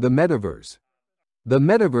vision for the metaverse. The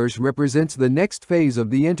metaverse represents the next phase of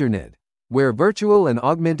the internet, where virtual and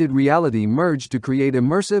augmented reality merge to create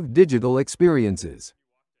immersive digital experiences.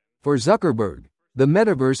 For Zuckerberg, the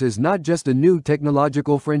metaverse is not just a new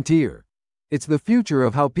technological frontier. It's the future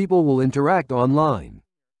of how people will interact online.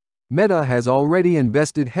 Meta has already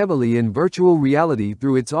invested heavily in virtual reality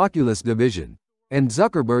through its Oculus division, and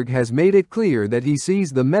Zuckerberg has made it clear that he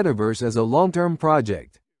sees the metaverse as a long-term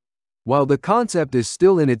project. While the concept is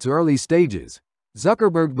still in its early stages,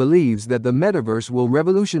 Zuckerberg believes that the metaverse will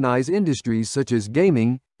revolutionize industries such as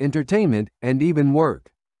gaming, entertainment, and even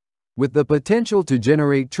work. With the potential to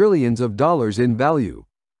generate trillions of dollars in value,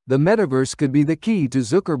 the metaverse could be the key to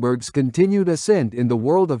Zuckerberg's continued ascent in the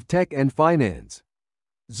world of tech and finance.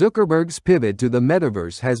 Zuckerberg's pivot to the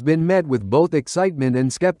metaverse has been met with both excitement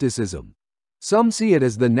and skepticism. Some see it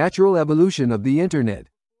as the natural evolution of the internet,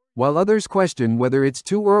 while others question whether it's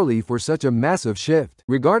too early for such a massive shift.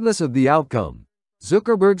 Regardless of the outcome,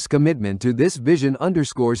 Zuckerberg's commitment to this vision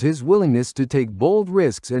underscores his willingness to take bold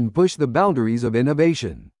risks and push the boundaries of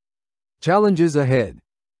innovation. Challenges ahead.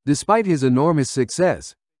 Despite his enormous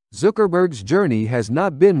success, Zuckerberg's journey has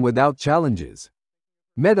not been without challenges.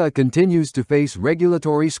 Meta continues to face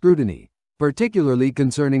regulatory scrutiny, particularly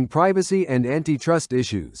concerning privacy and antitrust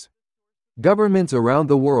issues. Governments around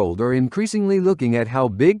the world are increasingly looking at how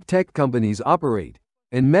big tech companies operate,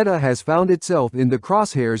 and Meta has found itself in the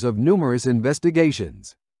crosshairs of numerous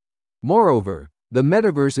investigations. Moreover, the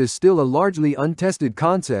metaverse is still a largely untested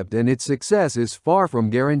concept and its success is far from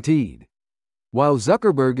guaranteed. While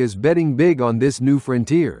Zuckerberg is betting big on this new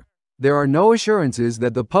frontier, there are no assurances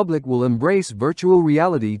that the public will embrace virtual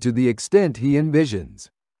reality to the extent he envisions.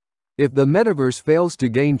 If the metaverse fails to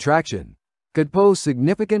gain traction, could pose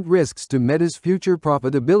significant risks to Meta's future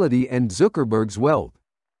profitability and Zuckerberg's wealth.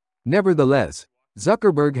 Nevertheless,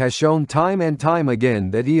 Zuckerberg has shown time and time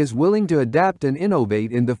again that he is willing to adapt and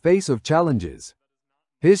innovate in the face of challenges.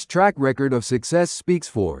 His track record of success speaks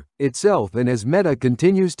for itself, and as Meta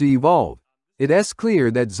continues to evolve, it's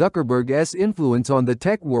clear that Zuckerberg's influence on the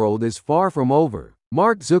tech world is far from over.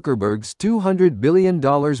 Mark Zuckerberg's $200 billion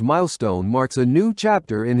milestone marks a new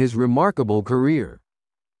chapter in his remarkable career.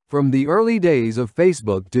 From the early days of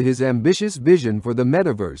Facebook to his ambitious vision for the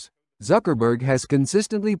metaverse, Zuckerberg has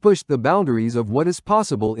consistently pushed the boundaries of what is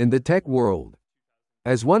possible in the tech world.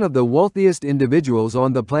 As one of the wealthiest individuals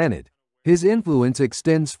on the planet, his influence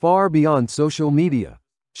extends far beyond social media,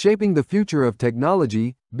 shaping the future of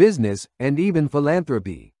technology, business, and even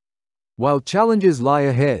philanthropy. While challenges lie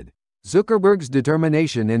ahead, Zuckerberg's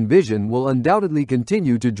determination and vision will undoubtedly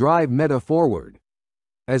continue to drive Meta forward.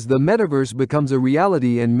 As the metaverse becomes a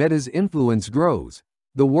reality and Meta's influence grows,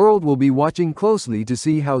 the world will be watching closely to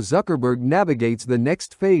see how Zuckerberg navigates the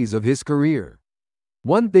next phase of his career.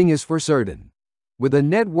 One thing is for certain. With a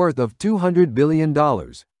net worth of $200 billion,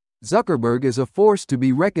 Zuckerberg is a force to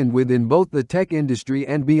be reckoned with in both the tech industry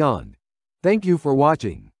and beyond. Thank you for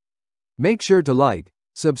watching. Make sure to like,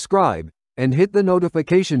 subscribe, and hit the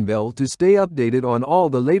notification bell to stay updated on all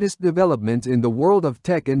the latest developments in the world of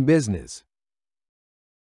tech and business.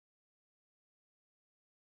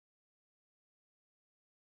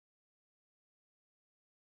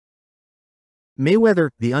 Mayweather,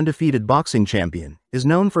 the undefeated boxing champion, is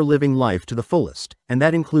known for living life to the fullest, and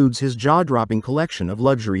that includes his jaw-dropping collection of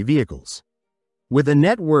luxury vehicles. With a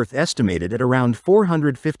net worth estimated at around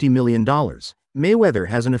 $450 million, Mayweather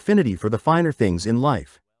has an affinity for the finer things in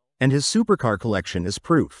life, and his supercar collection is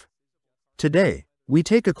proof. Today, we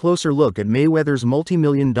take a closer look at Mayweather's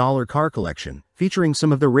multi-million-dollar car collection, featuring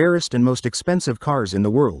some of the rarest and most expensive cars in the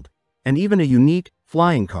world, and even a unique,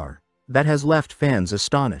 flying car that has left fans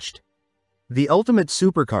astonished. The ultimate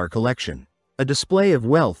supercar collection, a display of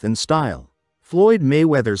wealth and style. Floyd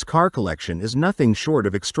Mayweather's car collection is nothing short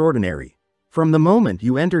of extraordinary. From the moment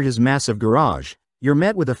you enter his massive garage, you're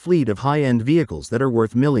met with a fleet of high-end vehicles that are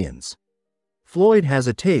worth millions. Floyd has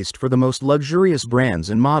a taste for the most luxurious brands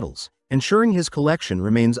and models, ensuring his collection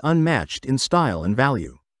remains unmatched in style and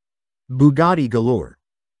value. Bugatti galore.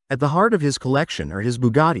 At the heart of his collection are his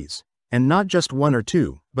Bugattis, and not just one or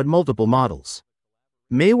two, but multiple models.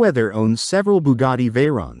 Mayweather owns several Bugatti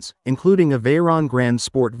Veyrons, including a Veyron Grand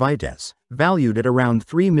Sport Vitesse, valued at around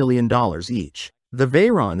 $3 million each. The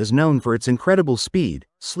Veyron is known for its incredible speed,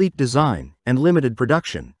 sleek design, and limited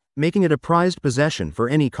production, making it a prized possession for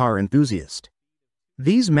any car enthusiast.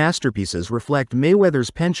 These masterpieces reflect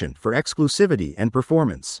Mayweather's penchant for exclusivity and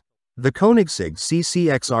performance. The Koenigsegg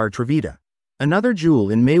CCXR Trevita. Another jewel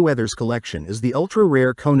in Mayweather's collection is the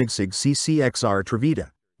ultra-rare Koenigsegg CCXR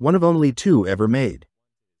Trevita, one of only two ever made.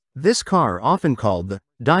 This car, often called the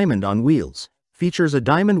Diamond on Wheels, features a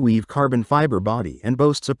diamond weave carbon fiber body and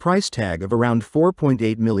boasts a price tag of around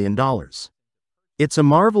 $4.8 million. It's a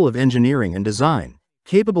marvel of engineering and design,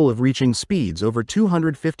 capable of reaching speeds over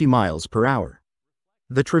 250 miles per hour.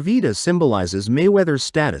 The Trevita symbolizes Mayweather's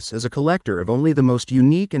status as a collector of only the most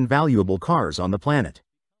unique and valuable cars on the planet.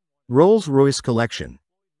 Rolls-Royce collection.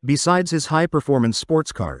 Besides his high-performance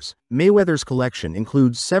sports cars, Mayweather's collection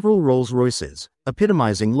includes several Rolls-Royces,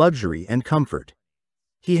 epitomizing luxury and comfort.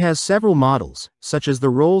 He has several models, such as the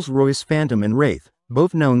Rolls-Royce Phantom and Wraith,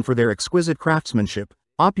 both known for their exquisite craftsmanship,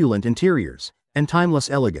 opulent interiors, and timeless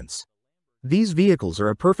elegance. These vehicles are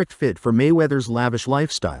a perfect fit for Mayweather's lavish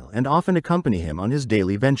lifestyle and often accompany him on his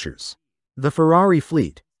daily ventures. The Ferrari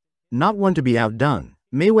fleet. Not one to be outdone,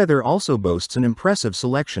 Mayweather also boasts an impressive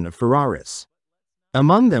selection of Ferraris.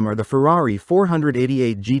 Among them are the Ferrari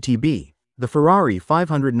 488 GTB, the Ferrari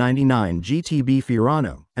 599 GTB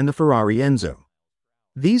Fiorano, and the Ferrari Enzo.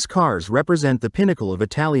 These cars represent the pinnacle of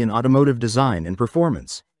Italian automotive design and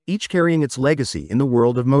performance, each carrying its legacy in the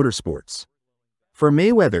world of motorsports. For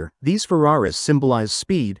Mayweather, these Ferraris symbolize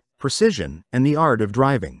speed, precision, and the art of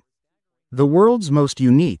driving. The world's most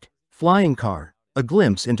unique, flying car, a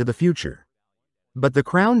glimpse into the future. But the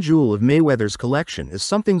crown jewel of Mayweather's collection is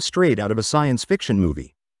something straight out of a science fiction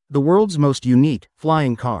movie. The world's most unique,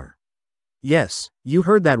 flying car. Yes, you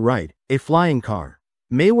heard that right, a flying car.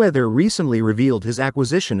 Mayweather recently revealed his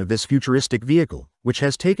acquisition of this futuristic vehicle, which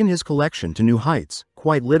has taken his collection to new heights,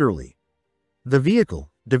 quite literally. The vehicle,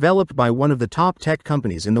 developed by one of the top tech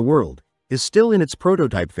companies in the world, is still in its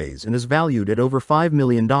prototype phase and is valued at over $5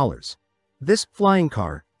 million. This flying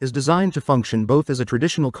car is designed to function both as a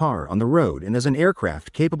traditional car on the road and as an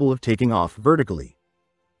aircraft capable of taking off vertically.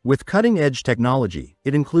 With cutting-edge technology,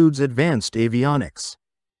 it includes advanced avionics,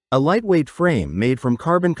 a lightweight frame made from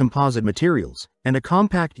carbon composite materials, and a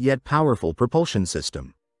compact yet powerful propulsion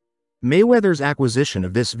system. Mayweather's acquisition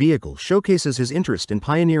of this vehicle showcases his interest in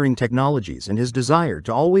pioneering technologies and his desire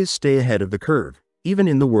to always stay ahead of the curve, even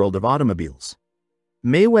in the world of automobiles.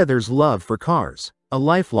 Mayweather's love for cars, a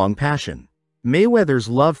lifelong passion. Mayweather's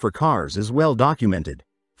love for cars is well documented.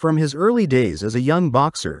 From his early days as a young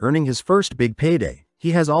boxer earning his first big payday,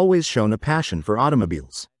 he has always shown a passion for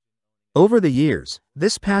automobiles. Over the years,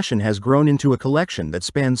 this passion has grown into a collection that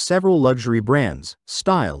spans several luxury brands,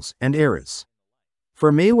 styles, and eras.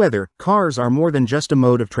 For Mayweather, cars are more than just a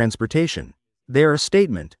mode of transportation. They are a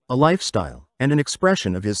statement, a lifestyle, and an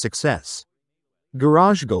expression of his success.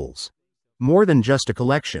 Garage goals. More than just a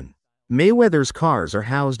collection. Mayweather's cars are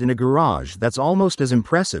housed in a garage that's almost as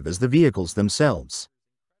impressive as the vehicles themselves.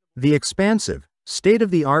 The expansive,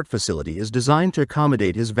 state-of-the-art facility is designed to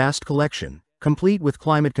accommodate his vast collection, complete with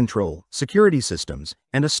climate control, security systems,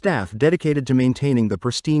 and a staff dedicated to maintaining the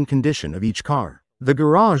pristine condition of each car. The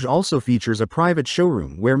garage also features a private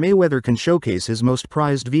showroom where Mayweather can showcase his most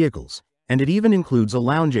prized vehicles, and it even includes a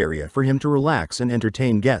lounge area for him to relax and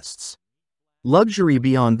entertain guests. Luxury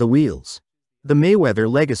beyond the wheels. The Mayweather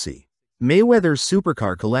legacy. Mayweather's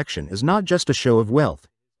supercar collection is not just a show of wealth,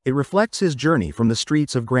 it reflects his journey from the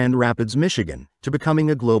streets of Grand Rapids, Michigan, to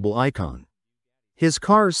becoming a global icon. His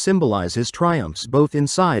cars symbolize his triumphs both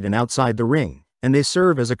inside and outside the ring, and they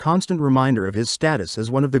serve as a constant reminder of his status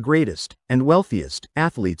as one of the greatest and wealthiest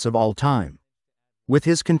athletes of all time. With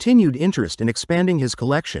his continued interest in expanding his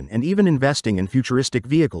collection and even investing in futuristic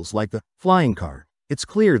vehicles like the flying car, it's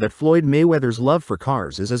clear that Floyd Mayweather's love for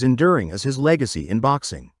cars is as enduring as his legacy in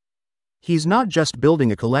boxing. He's not just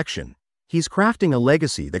building a collection, he's crafting a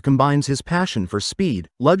legacy that combines his passion for speed,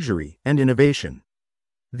 luxury, and innovation.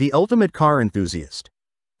 The ultimate car enthusiast.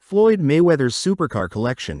 Floyd Mayweather's supercar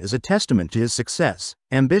collection is a testament to his success,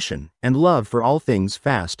 ambition, and love for all things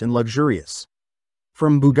fast and luxurious.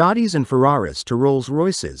 From Bugattis and Ferraris to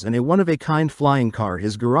Rolls-Royces and a one-of-a-kind flying car,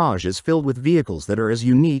 his garage is filled with vehicles that are as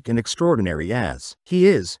unique and extraordinary as he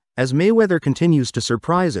is. As Mayweather continues to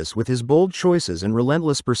surprise us with his bold choices and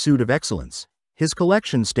relentless pursuit of excellence, his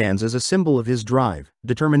collection stands as a symbol of his drive,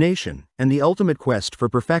 determination, and the ultimate quest for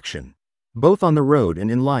perfection, both on the road and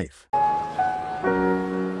in life.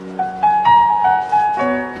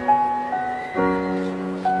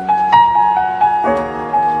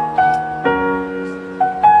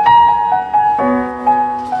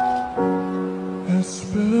 It's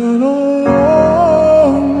been a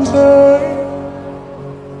long day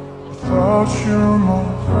without you, my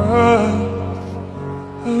friend,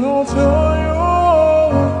 and I'll tell you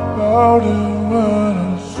all about it when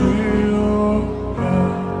I see you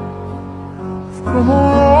again. I've come a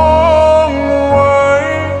long way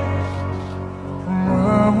from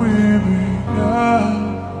where we began.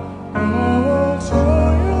 I'll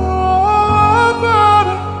tell you all about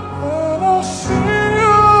it when I see you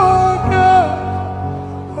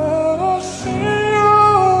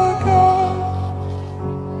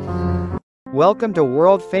again. Welcome to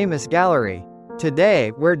World Famous Gallery.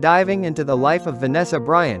 Today, we're diving into the life of Vanessa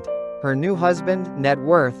Bryant, her new husband, net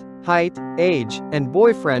worth, height, age, and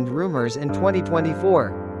boyfriend rumors in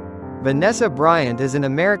 2024. Vanessa Bryant is an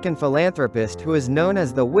American philanthropist who is known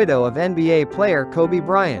as the widow of NBA player Kobe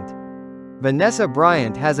Bryant. Vanessa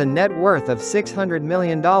Bryant has a net worth of $600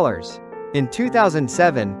 million. In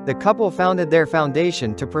 2007, the couple founded their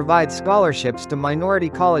foundation to provide scholarships to minority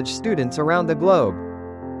college students around the globe.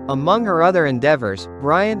 Among her other endeavors,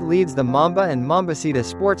 Bryant leads the Mamba and Mambacita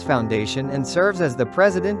Sports Foundation and serves as the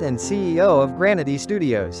president and CEO of Granity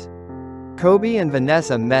Studios. Kobe and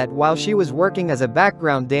Vanessa met while she was working as a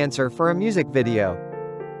background dancer for a music video.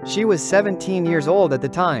 She was 17 years old at the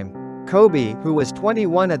time. Kobe, who was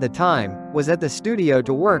 21 at the time, was at the studio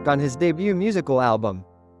to work on his debut musical album.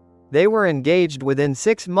 They were engaged within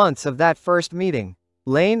 6 months of that first meeting.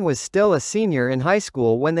 Lane was still a senior in high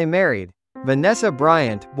school when they married. Vanessa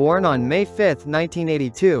Bryant, born on May 5,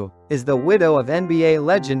 1982, is the widow of NBA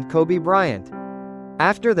legend Kobe Bryant.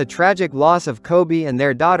 After the tragic loss of Kobe and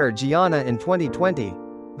their daughter Gianna in 2020,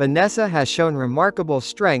 Vanessa has shown remarkable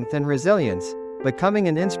strength and resilience, becoming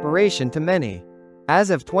an inspiration to many. As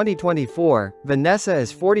of 2024, Vanessa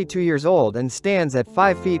is 42 years old and stands at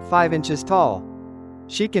 5 feet 5 inches tall.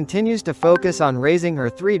 She continues to focus on raising her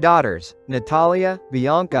 3 daughters, Natalia,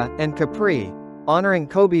 Bianca, and Capri, honoring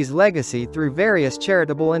Kobe's legacy through various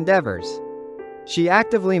charitable endeavors. She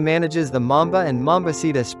actively manages the Mamba and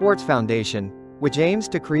Mambacita Sports Foundation, which aims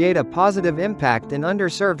to create a positive impact in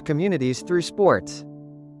underserved communities through sports.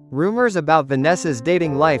 Rumors about Vanessa's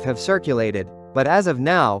dating life have circulated, but as of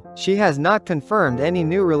now, she has not confirmed any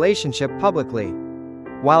new relationship publicly.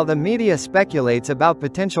 While the media speculates about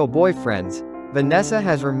potential boyfriends, Vanessa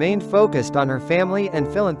has remained focused on her family and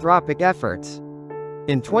philanthropic efforts.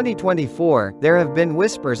 In 2024, there have been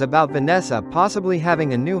whispers about Vanessa possibly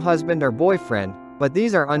having a new husband or boyfriend, but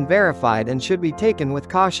these are unverified and should be taken with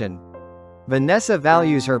caution. Vanessa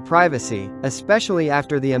values her privacy, especially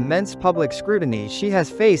after the immense public scrutiny she has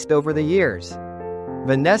faced over the years.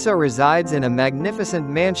 Vanessa resides in a magnificent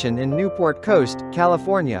mansion in Newport Coast,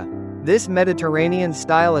 California. This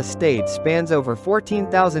Mediterranean-style estate spans over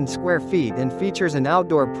 14,000 square feet and features an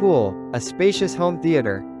outdoor pool, a spacious home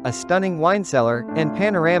theater, a stunning wine cellar, and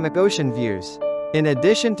panoramic ocean views. In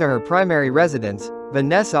addition to her primary residence,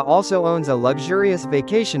 Vanessa also owns a luxurious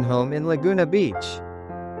vacation home in Laguna Beach.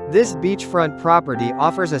 This beachfront property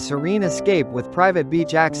offers a serene escape with private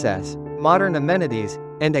beach access, modern amenities,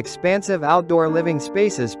 and expansive outdoor living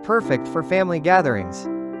spaces perfect for family gatherings.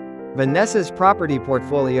 Vanessa's property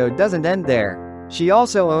portfolio doesn't end there. She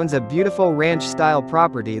also owns a beautiful ranch-style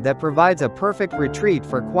property that provides a perfect retreat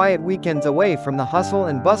for quiet weekends away from the hustle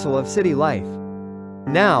and bustle of city life.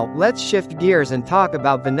 Now, let's shift gears and talk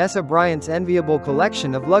about Vanessa Bryant's enviable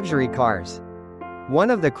collection of luxury cars.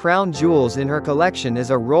 One of the crown jewels in her collection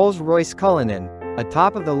is a Rolls-Royce Cullinan, a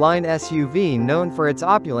top-of-the-line SUV known for its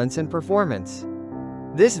opulence and performance.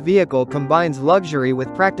 This vehicle combines luxury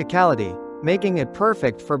with practicality, making it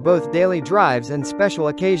perfect for both daily drives and special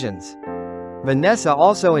occasions. Vanessa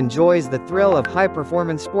also enjoys the thrill of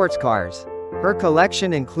high-performance sports cars. Her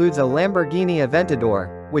collection includes a Lamborghini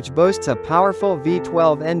Aventador, which boasts a powerful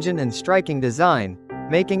V12 engine and striking design,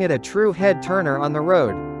 making it a true head-turner on the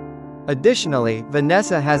road. Additionally,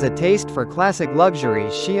 Vanessa has a taste for classic luxury.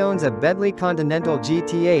 She owns a Bentley Continental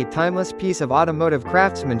GT, a timeless piece of automotive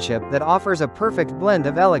craftsmanship that offers a perfect blend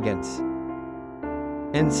of elegance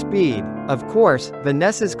and speed. Of course,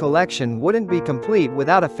 Vanessa's collection wouldn't be complete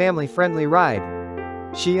without a family-friendly ride.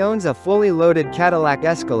 She owns a fully loaded Cadillac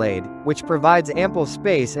Escalade, which provides ample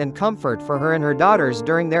space and comfort for her and her daughters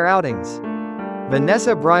during their outings.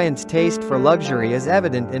 Vanessa Bryant's taste for luxury is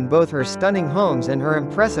evident in both her stunning homes and her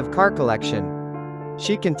impressive car collection.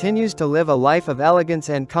 She continues to live a life of elegance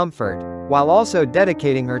and comfort, while also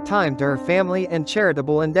dedicating her time to her family and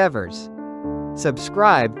charitable endeavors.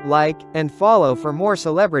 Subscribe, like, and follow for more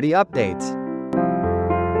celebrity updates.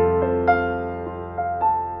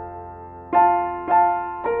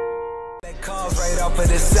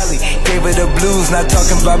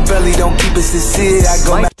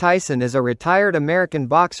 Mike Tyson is a retired American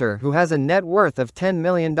boxer who has a net worth of $10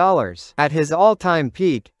 million. At his all-time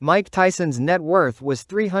peak, Mike Tyson's net worth was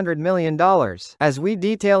 $300 million. As we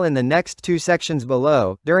detail in the next 2 sections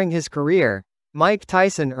below, during his career, Mike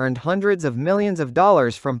Tyson earned hundreds of millions of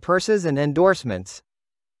dollars from purses and endorsements.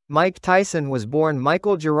 Mike Tyson was born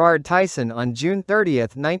Michael Gerard Tyson on June 30,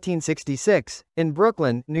 1966, in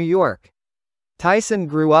Brooklyn, New York. Tyson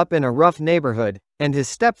grew up in a rough neighborhood, and his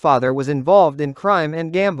stepfather was involved in crime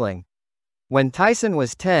and gambling. When Tyson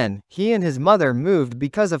was 10, he and his mother moved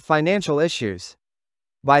because of financial issues.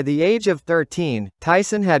 By the age of 13,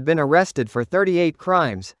 Tyson had been arrested for 38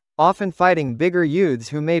 crimes, often fighting bigger youths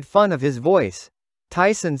who made fun of his voice.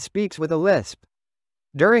 Tyson speaks with a lisp.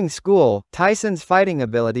 During school, Tyson's fighting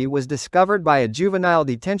ability was discovered by a juvenile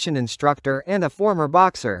detention instructor and a former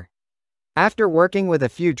boxer. After working with a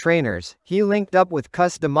few trainers, he linked up with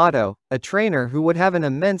Cus D'Amato, a trainer who would have an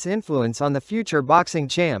immense influence on the future boxing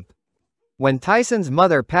champ. When Tyson's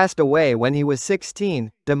mother passed away when he was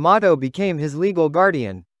 16, D'Amato became his legal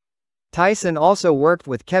guardian. Tyson also worked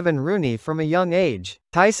with Kevin Rooney from a young age.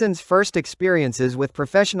 Tyson's first experiences with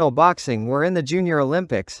professional boxing were in the Junior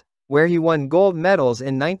Olympics, where he won gold medals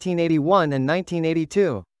in 1981 and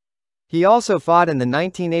 1982. He also fought in the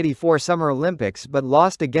 1984 Summer Olympics but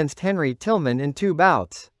lost against Henry Tillman in 2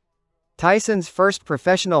 bouts. Tyson's first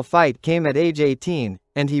professional fight came at age 18,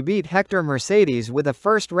 and he beat Hector Mercedes with a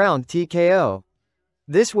first-round TKO.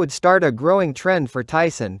 This would start a growing trend for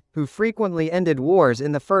Tyson, who frequently ended wars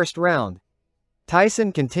in the first round.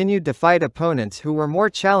 Tyson continued to fight opponents who were more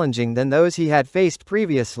challenging than those he had faced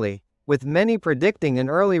previously, with many predicting an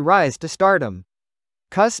early rise to stardom.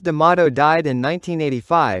 Cus D'Amato died in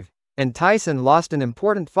 1985, and Tyson lost an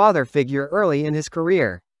important father figure early in his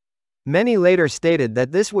career. Many later stated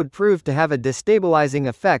that this would prove to have a destabilizing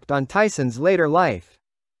effect on Tyson's later life.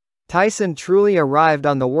 Tyson truly arrived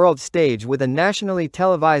on the world stage with a nationally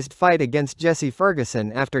televised fight against Jesse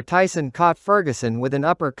Ferguson after Tyson caught Ferguson with an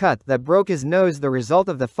uppercut that broke his nose. The result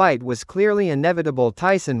of the fight was clearly inevitable.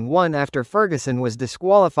 Tyson won after Ferguson was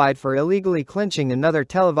disqualified for illegally clinching. Another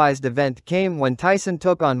televised event came when Tyson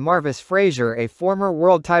took on Marvis Frazier, a former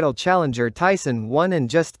world title challenger. Tyson won in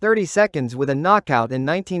just 30 seconds with a knockout. In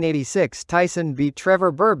 1986, Tyson beat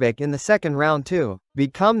Trevor Berbick in the second round to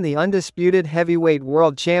become the undisputed heavyweight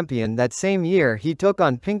world champion. That same year he took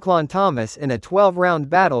on Pinklon Thomas in a 12-round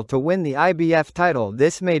battle to win the IBF title.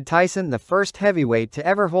 This made Tyson the first heavyweight to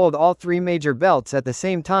ever hold all 3 major belts at the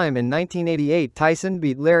same time. In 1988, Tyson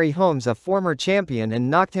beat Larry Holmes, a former champion, and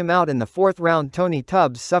knocked him out in the 4th round. Tony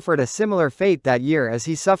Tubbs suffered a similar fate that year as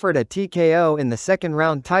he suffered a TKO in the second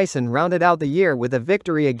round. Tyson rounded out the year with a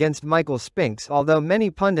victory against Michael Spinks. Although many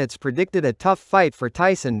pundits predicted a tough fight for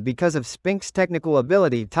Tyson because of Spinks' technical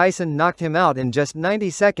ability, Tyson knocked him out in just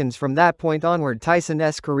 90 seconds. From that point onward,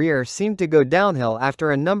 Tyson's career seemed to go downhill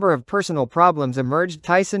after a number of personal problems emerged.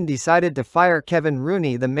 Tyson decided to fire Kevin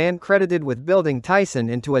Rooney, the man credited with building Tyson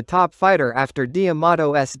into a top fighter after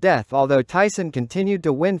D'Amato's death. Although Tyson continued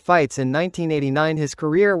to win fights in 1989, his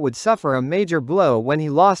career would suffer a major blow when he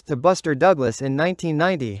lost to Buster Douglas in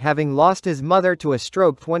 1990, having lost his mother to a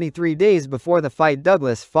stroke 23 days before the fight.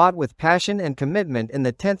 Douglas fought with passion and commitment. In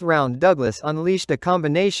the 10th round, Douglas unleashed a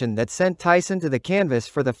combination that sent Tyson to the canvas.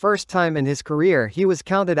 For the first time in his career, he was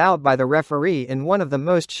counted out by the referee in one of the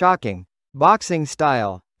most shocking boxing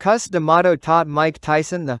style. Cus D'Amato taught Mike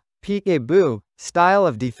Tyson the peekaboo style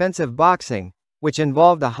of defensive boxing, which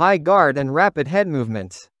involved a high guard and rapid head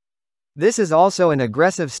movements. This is also an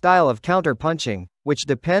aggressive style of counter-punching, which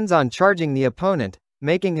depends on charging the opponent,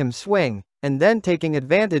 making him swing, and then taking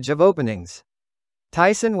advantage of openings.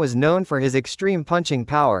 Tyson was known for his extreme punching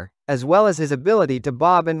power, as well as his ability to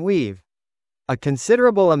bob and weave. A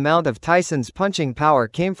considerable amount of Tyson's punching power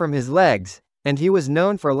came from his legs, and he was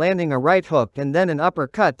known for landing a right hook and then an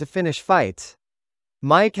uppercut to finish fights.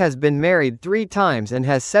 Mike has been married 3 times and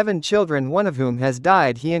has 7 children, one of whom has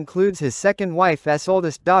died. He includes his second wife's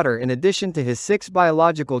oldest daughter in addition to his 6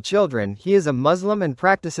 biological children. He is a Muslim and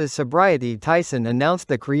practices sobriety. Tyson announced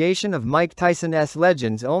the creation of Mike Tyson's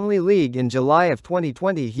Legends Only League in July of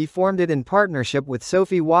 2020. He formed it in partnership with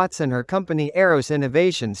Sophie Watts and her company Eros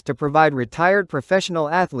Innovations to provide retired professional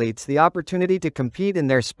athletes the opportunity to compete in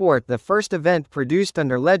their sport. The first event produced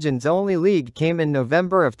under Legends Only League came in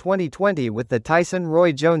November of 2020 with the Tyson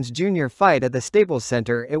Roy Jones Jr. fight at the Staples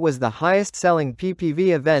Center. It was the highest-selling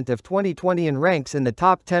PPV event of 2020 and ranks in the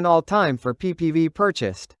top 10 all-time for PPV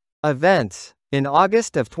purchased events. In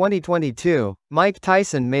August of 2022, Mike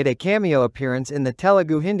Tyson made a cameo appearance in the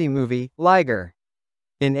Telugu Hindi movie, Liger.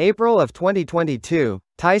 In April of 2022,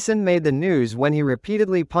 Tyson made the news when he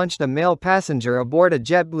repeatedly punched a male passenger aboard a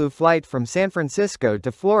JetBlue flight from San Francisco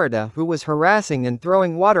to Florida who was harassing and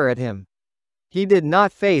throwing water at him. He did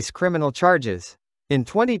not face criminal charges. In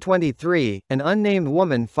 2023, an unnamed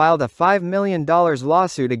woman filed a $5 million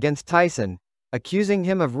lawsuit against Tyson, accusing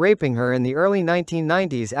him of raping her in the early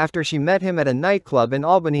 1990s after she met him at a nightclub in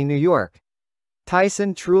Albany, New York.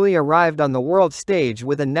 Tyson truly arrived on the world stage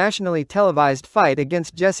with a nationally televised fight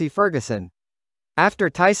against Jesse Ferguson. After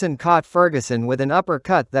Tyson caught Ferguson with an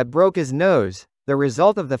uppercut that broke his nose, the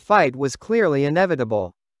result of the fight was clearly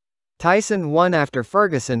inevitable. Tyson won after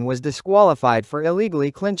Ferguson was disqualified for illegally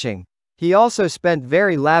clinching. He also spent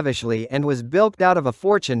very lavishly and was bilked out of a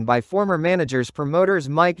fortune by former managers' promoters.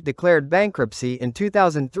 Mike declared bankruptcy in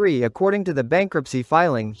 2003. According to the bankruptcy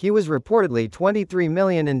filing, he was reportedly $23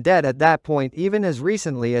 million in debt at that point. Even as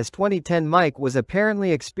recently as 2010, Mike was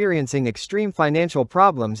apparently experiencing extreme financial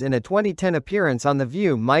problems. In a 2010 appearance on The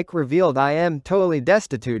View, Mike revealed, "I am totally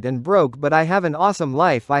destitute and broke, but I have an awesome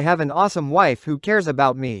life. I have an awesome wife who cares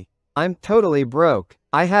about me. I'm totally broke.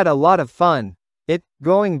 I had a lot of fun.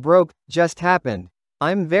 Going broke just happened.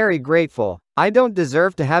 I'm very grateful. I don't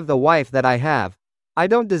deserve to have the wife that I have. I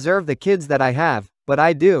don't deserve the kids that I have, but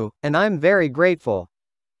I do, and I'm very grateful."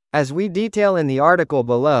 As we detail in the article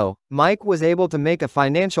below, Mike was able to make a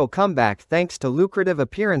financial comeback thanks to lucrative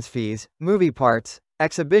appearance fees, movie parts,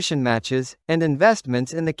 exhibition matches, and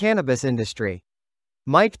investments in the cannabis industry.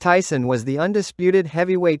 Mike Tyson was the undisputed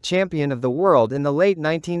heavyweight champion of the world in the late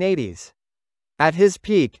 1980s. At his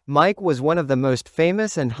peak, Mike was one of the most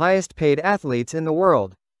famous and highest-paid athletes in the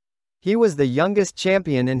world. He was the youngest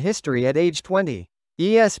champion in history at age 20.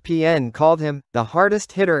 ESPN called him the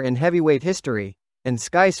hardest hitter in heavyweight history, and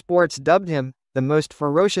Sky Sports dubbed him the most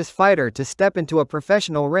ferocious fighter to step into a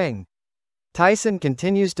professional ring. Tyson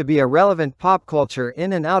continues to be a relevant pop culture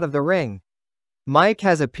in and out of the ring. Mike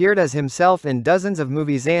has appeared as himself in dozens of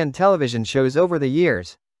movies and television shows over the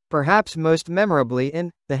years, perhaps most memorably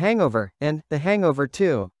in The Hangover and The Hangover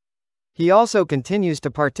 2. He also continues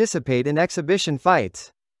to participate in exhibition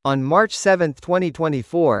fights. On March 7,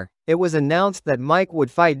 2024, it was announced that Mike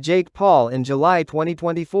would fight Jake Paul in July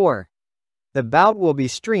 2024. The bout will be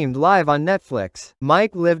streamed live on Netflix.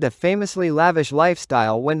 Mike lived a famously lavish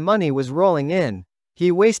lifestyle when money was rolling in.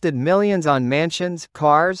 He wasted millions on mansions,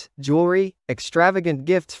 cars, jewelry, extravagant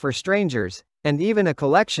gifts for strangers, and even a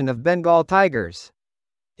collection of Bengal tigers.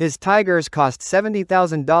 His tigers cost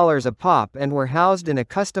 $70,000 a pop and were housed in a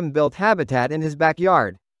custom-built habitat in his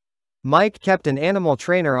backyard. Mike kept an animal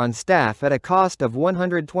trainer on staff at a cost of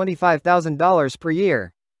 $125,000 per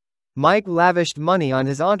year. Mike lavished money on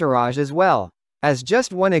his entourage as well. As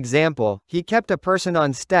just one example, he kept a person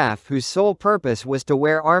on staff whose sole purpose was to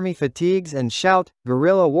wear army fatigues and shout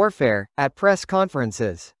 "guerrilla warfare" at press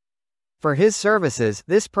conferences. For his services,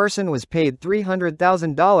 this person was paid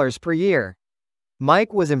 $300,000 per year.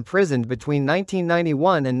 Mike was imprisoned between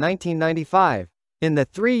 1991 and 1995. In the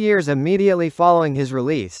 3 years immediately following his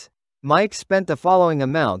release, Mike spent the following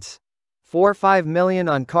amounts: $5 million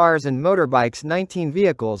on cars and motorbikes, 19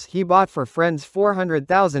 vehicles he bought for friends,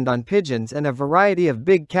 $400,000 on pigeons and a variety of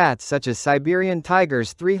big cats such as Siberian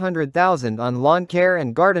tigers, $300,000 on lawn care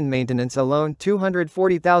and garden maintenance alone,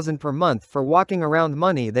 $240,000 per month for walking around,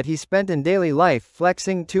 money that he spent in daily life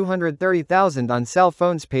flexing, $230,000 on cell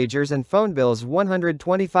phones, pagers and phone bills,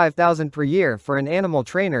 $125,000 per year for an animal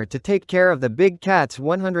trainer to take care of the big cats,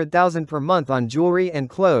 $100,000 per month on jewelry and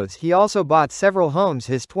clothes. He also bought several homes.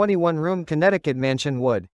 His 21-room Connecticut mansion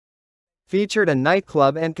would featured a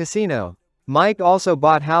nightclub and casino. Mike also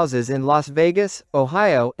bought houses in Las Vegas,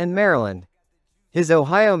 Ohio, and Maryland. His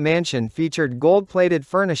Ohio mansion featured gold-plated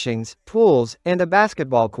furnishings, pools, and a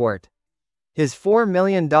basketball court. His $4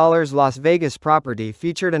 million Las Vegas property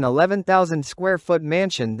featured an 11,000-square-foot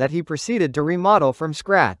mansion that he proceeded to remodel from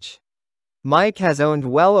scratch. Mike has owned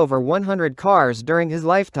well over 100 cars during his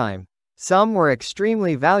lifetime. Some were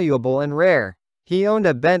extremely valuable and rare. He owned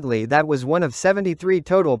a Bentley that was one of 73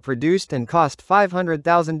 total produced and cost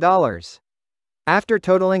 $500,000. After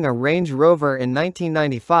totaling a Range Rover in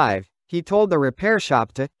 1995, he told the repair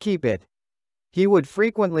shop to keep it. He would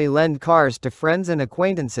frequently lend cars to friends and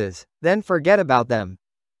acquaintances, then forget about them.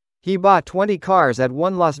 He bought 20 cars at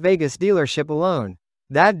one Las Vegas dealership alone.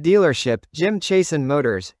 That dealership, Jim Chasin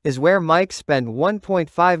Motors, is where Mike spent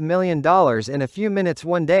 $1.5 million in a few minutes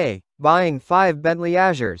one day, buying 5 Bentley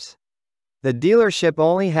Azures. The dealership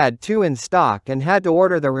only had 2 in stock and had to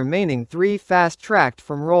order the remaining 3 fast-tracked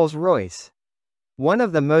from Rolls-Royce. One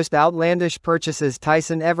of the most outlandish purchases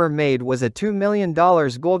Tyson ever made was a $2 million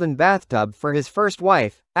golden bathtub for his first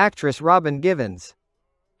wife, actress Robin Givens.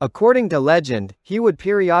 According to legend, he would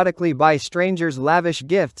periodically buy strangers lavish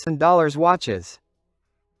gifts and dollars watches.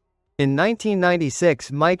 In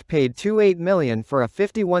 1996, Mike paid $28 million for a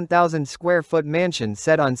 51,000-square-foot mansion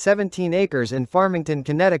set on 17 acres in Farmington,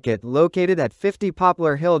 Connecticut, located at 50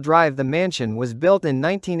 Poplar Hill Drive. The mansion was built in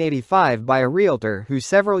 1985 by a realtor who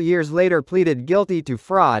several years later pleaded guilty to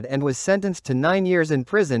fraud and was sentenced to 9 years in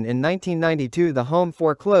prison. In 1992, the home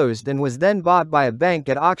foreclosed and was then bought by a bank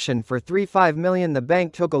at auction for $35 million. The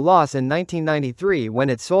bank took a loss in 1993 when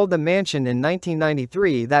it sold the mansion. In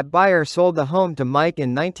 1993, that buyer sold the home to Mike.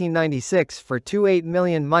 In 1996, 1996 for $28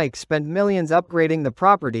 million. Mike spent millions upgrading the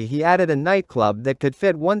property. He added a nightclub that could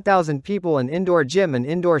fit 1,000 people, an indoor gym, an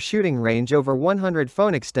indoor shooting range, over 100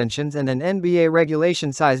 phone extensions, and an NBA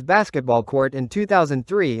regulation-size basketball court. In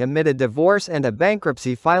 2003, amid a divorce and a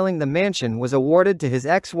bankruptcy filing, the mansion was awarded to his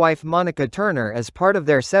ex-wife Monica Turner. As part of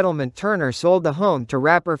their settlement, Turner sold the home to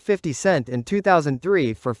rapper 50 Cent in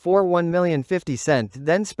 2003 for $1 million. 50 Cent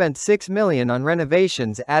then spent $6 million on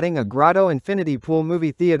renovations, adding a grotto, infinity pool,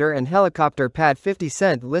 movie theater, and helicopter pad. 50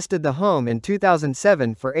 Cent listed the home in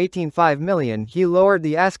 2007 for $18.5 million. He lowered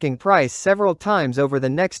the asking price several times over the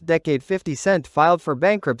next decade. 50 Cent filed for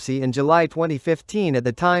bankruptcy in July 2015. At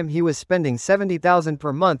the time, he was spending $70,000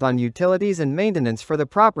 per month on utilities and maintenance for the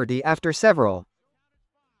property after several.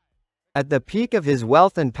 At the peak of his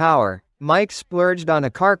wealth and power, Mike splurged on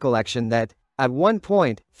a car collection that, at one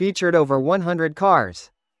point, featured over 100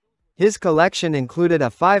 cars. His collection included a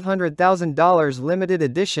 $500,000 limited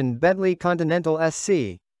edition Bentley Continental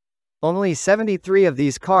SC. Only 73 of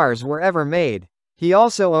these cars were ever made. He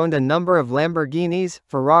also owned a number of Lamborghinis,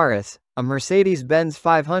 Ferraris, a Mercedes-Benz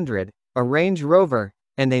 500, a Range Rover,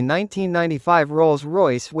 and a 1995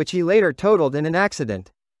 Rolls-Royce, which he later totaled in an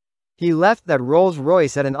accident. He left that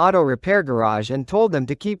Rolls-Royce at an auto repair garage and told them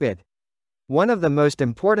to keep it. One of the most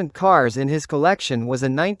important cars in his collection was a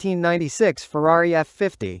 1996 Ferrari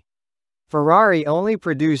F50. Ferrari only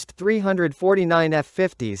produced 349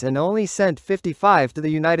 F50s and only sent 55 to the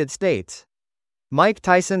United States. Mike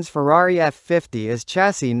Tyson's Ferrari F50 is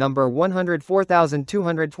chassis number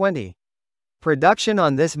 104220. Production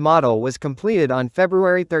on this model was completed on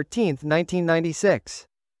February 13, 1996.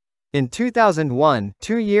 In 2001,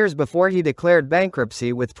 2 years before he declared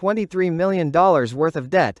bankruptcy with $23 million worth of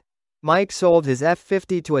debt, Mike sold his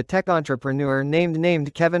F50 to a tech entrepreneur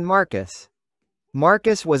named Kevin Marcus.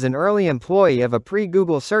 Marcus was an early employee of a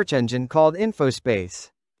pre-Google search engine called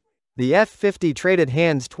InfoSpace. The F50 traded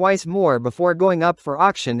hands twice more before going up for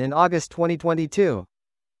auction in August 2022.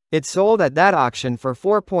 It sold at that auction for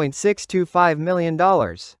 $4.625 million.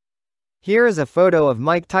 Here is a photo of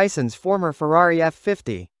Mike Tyson's former Ferrari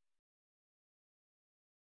F50.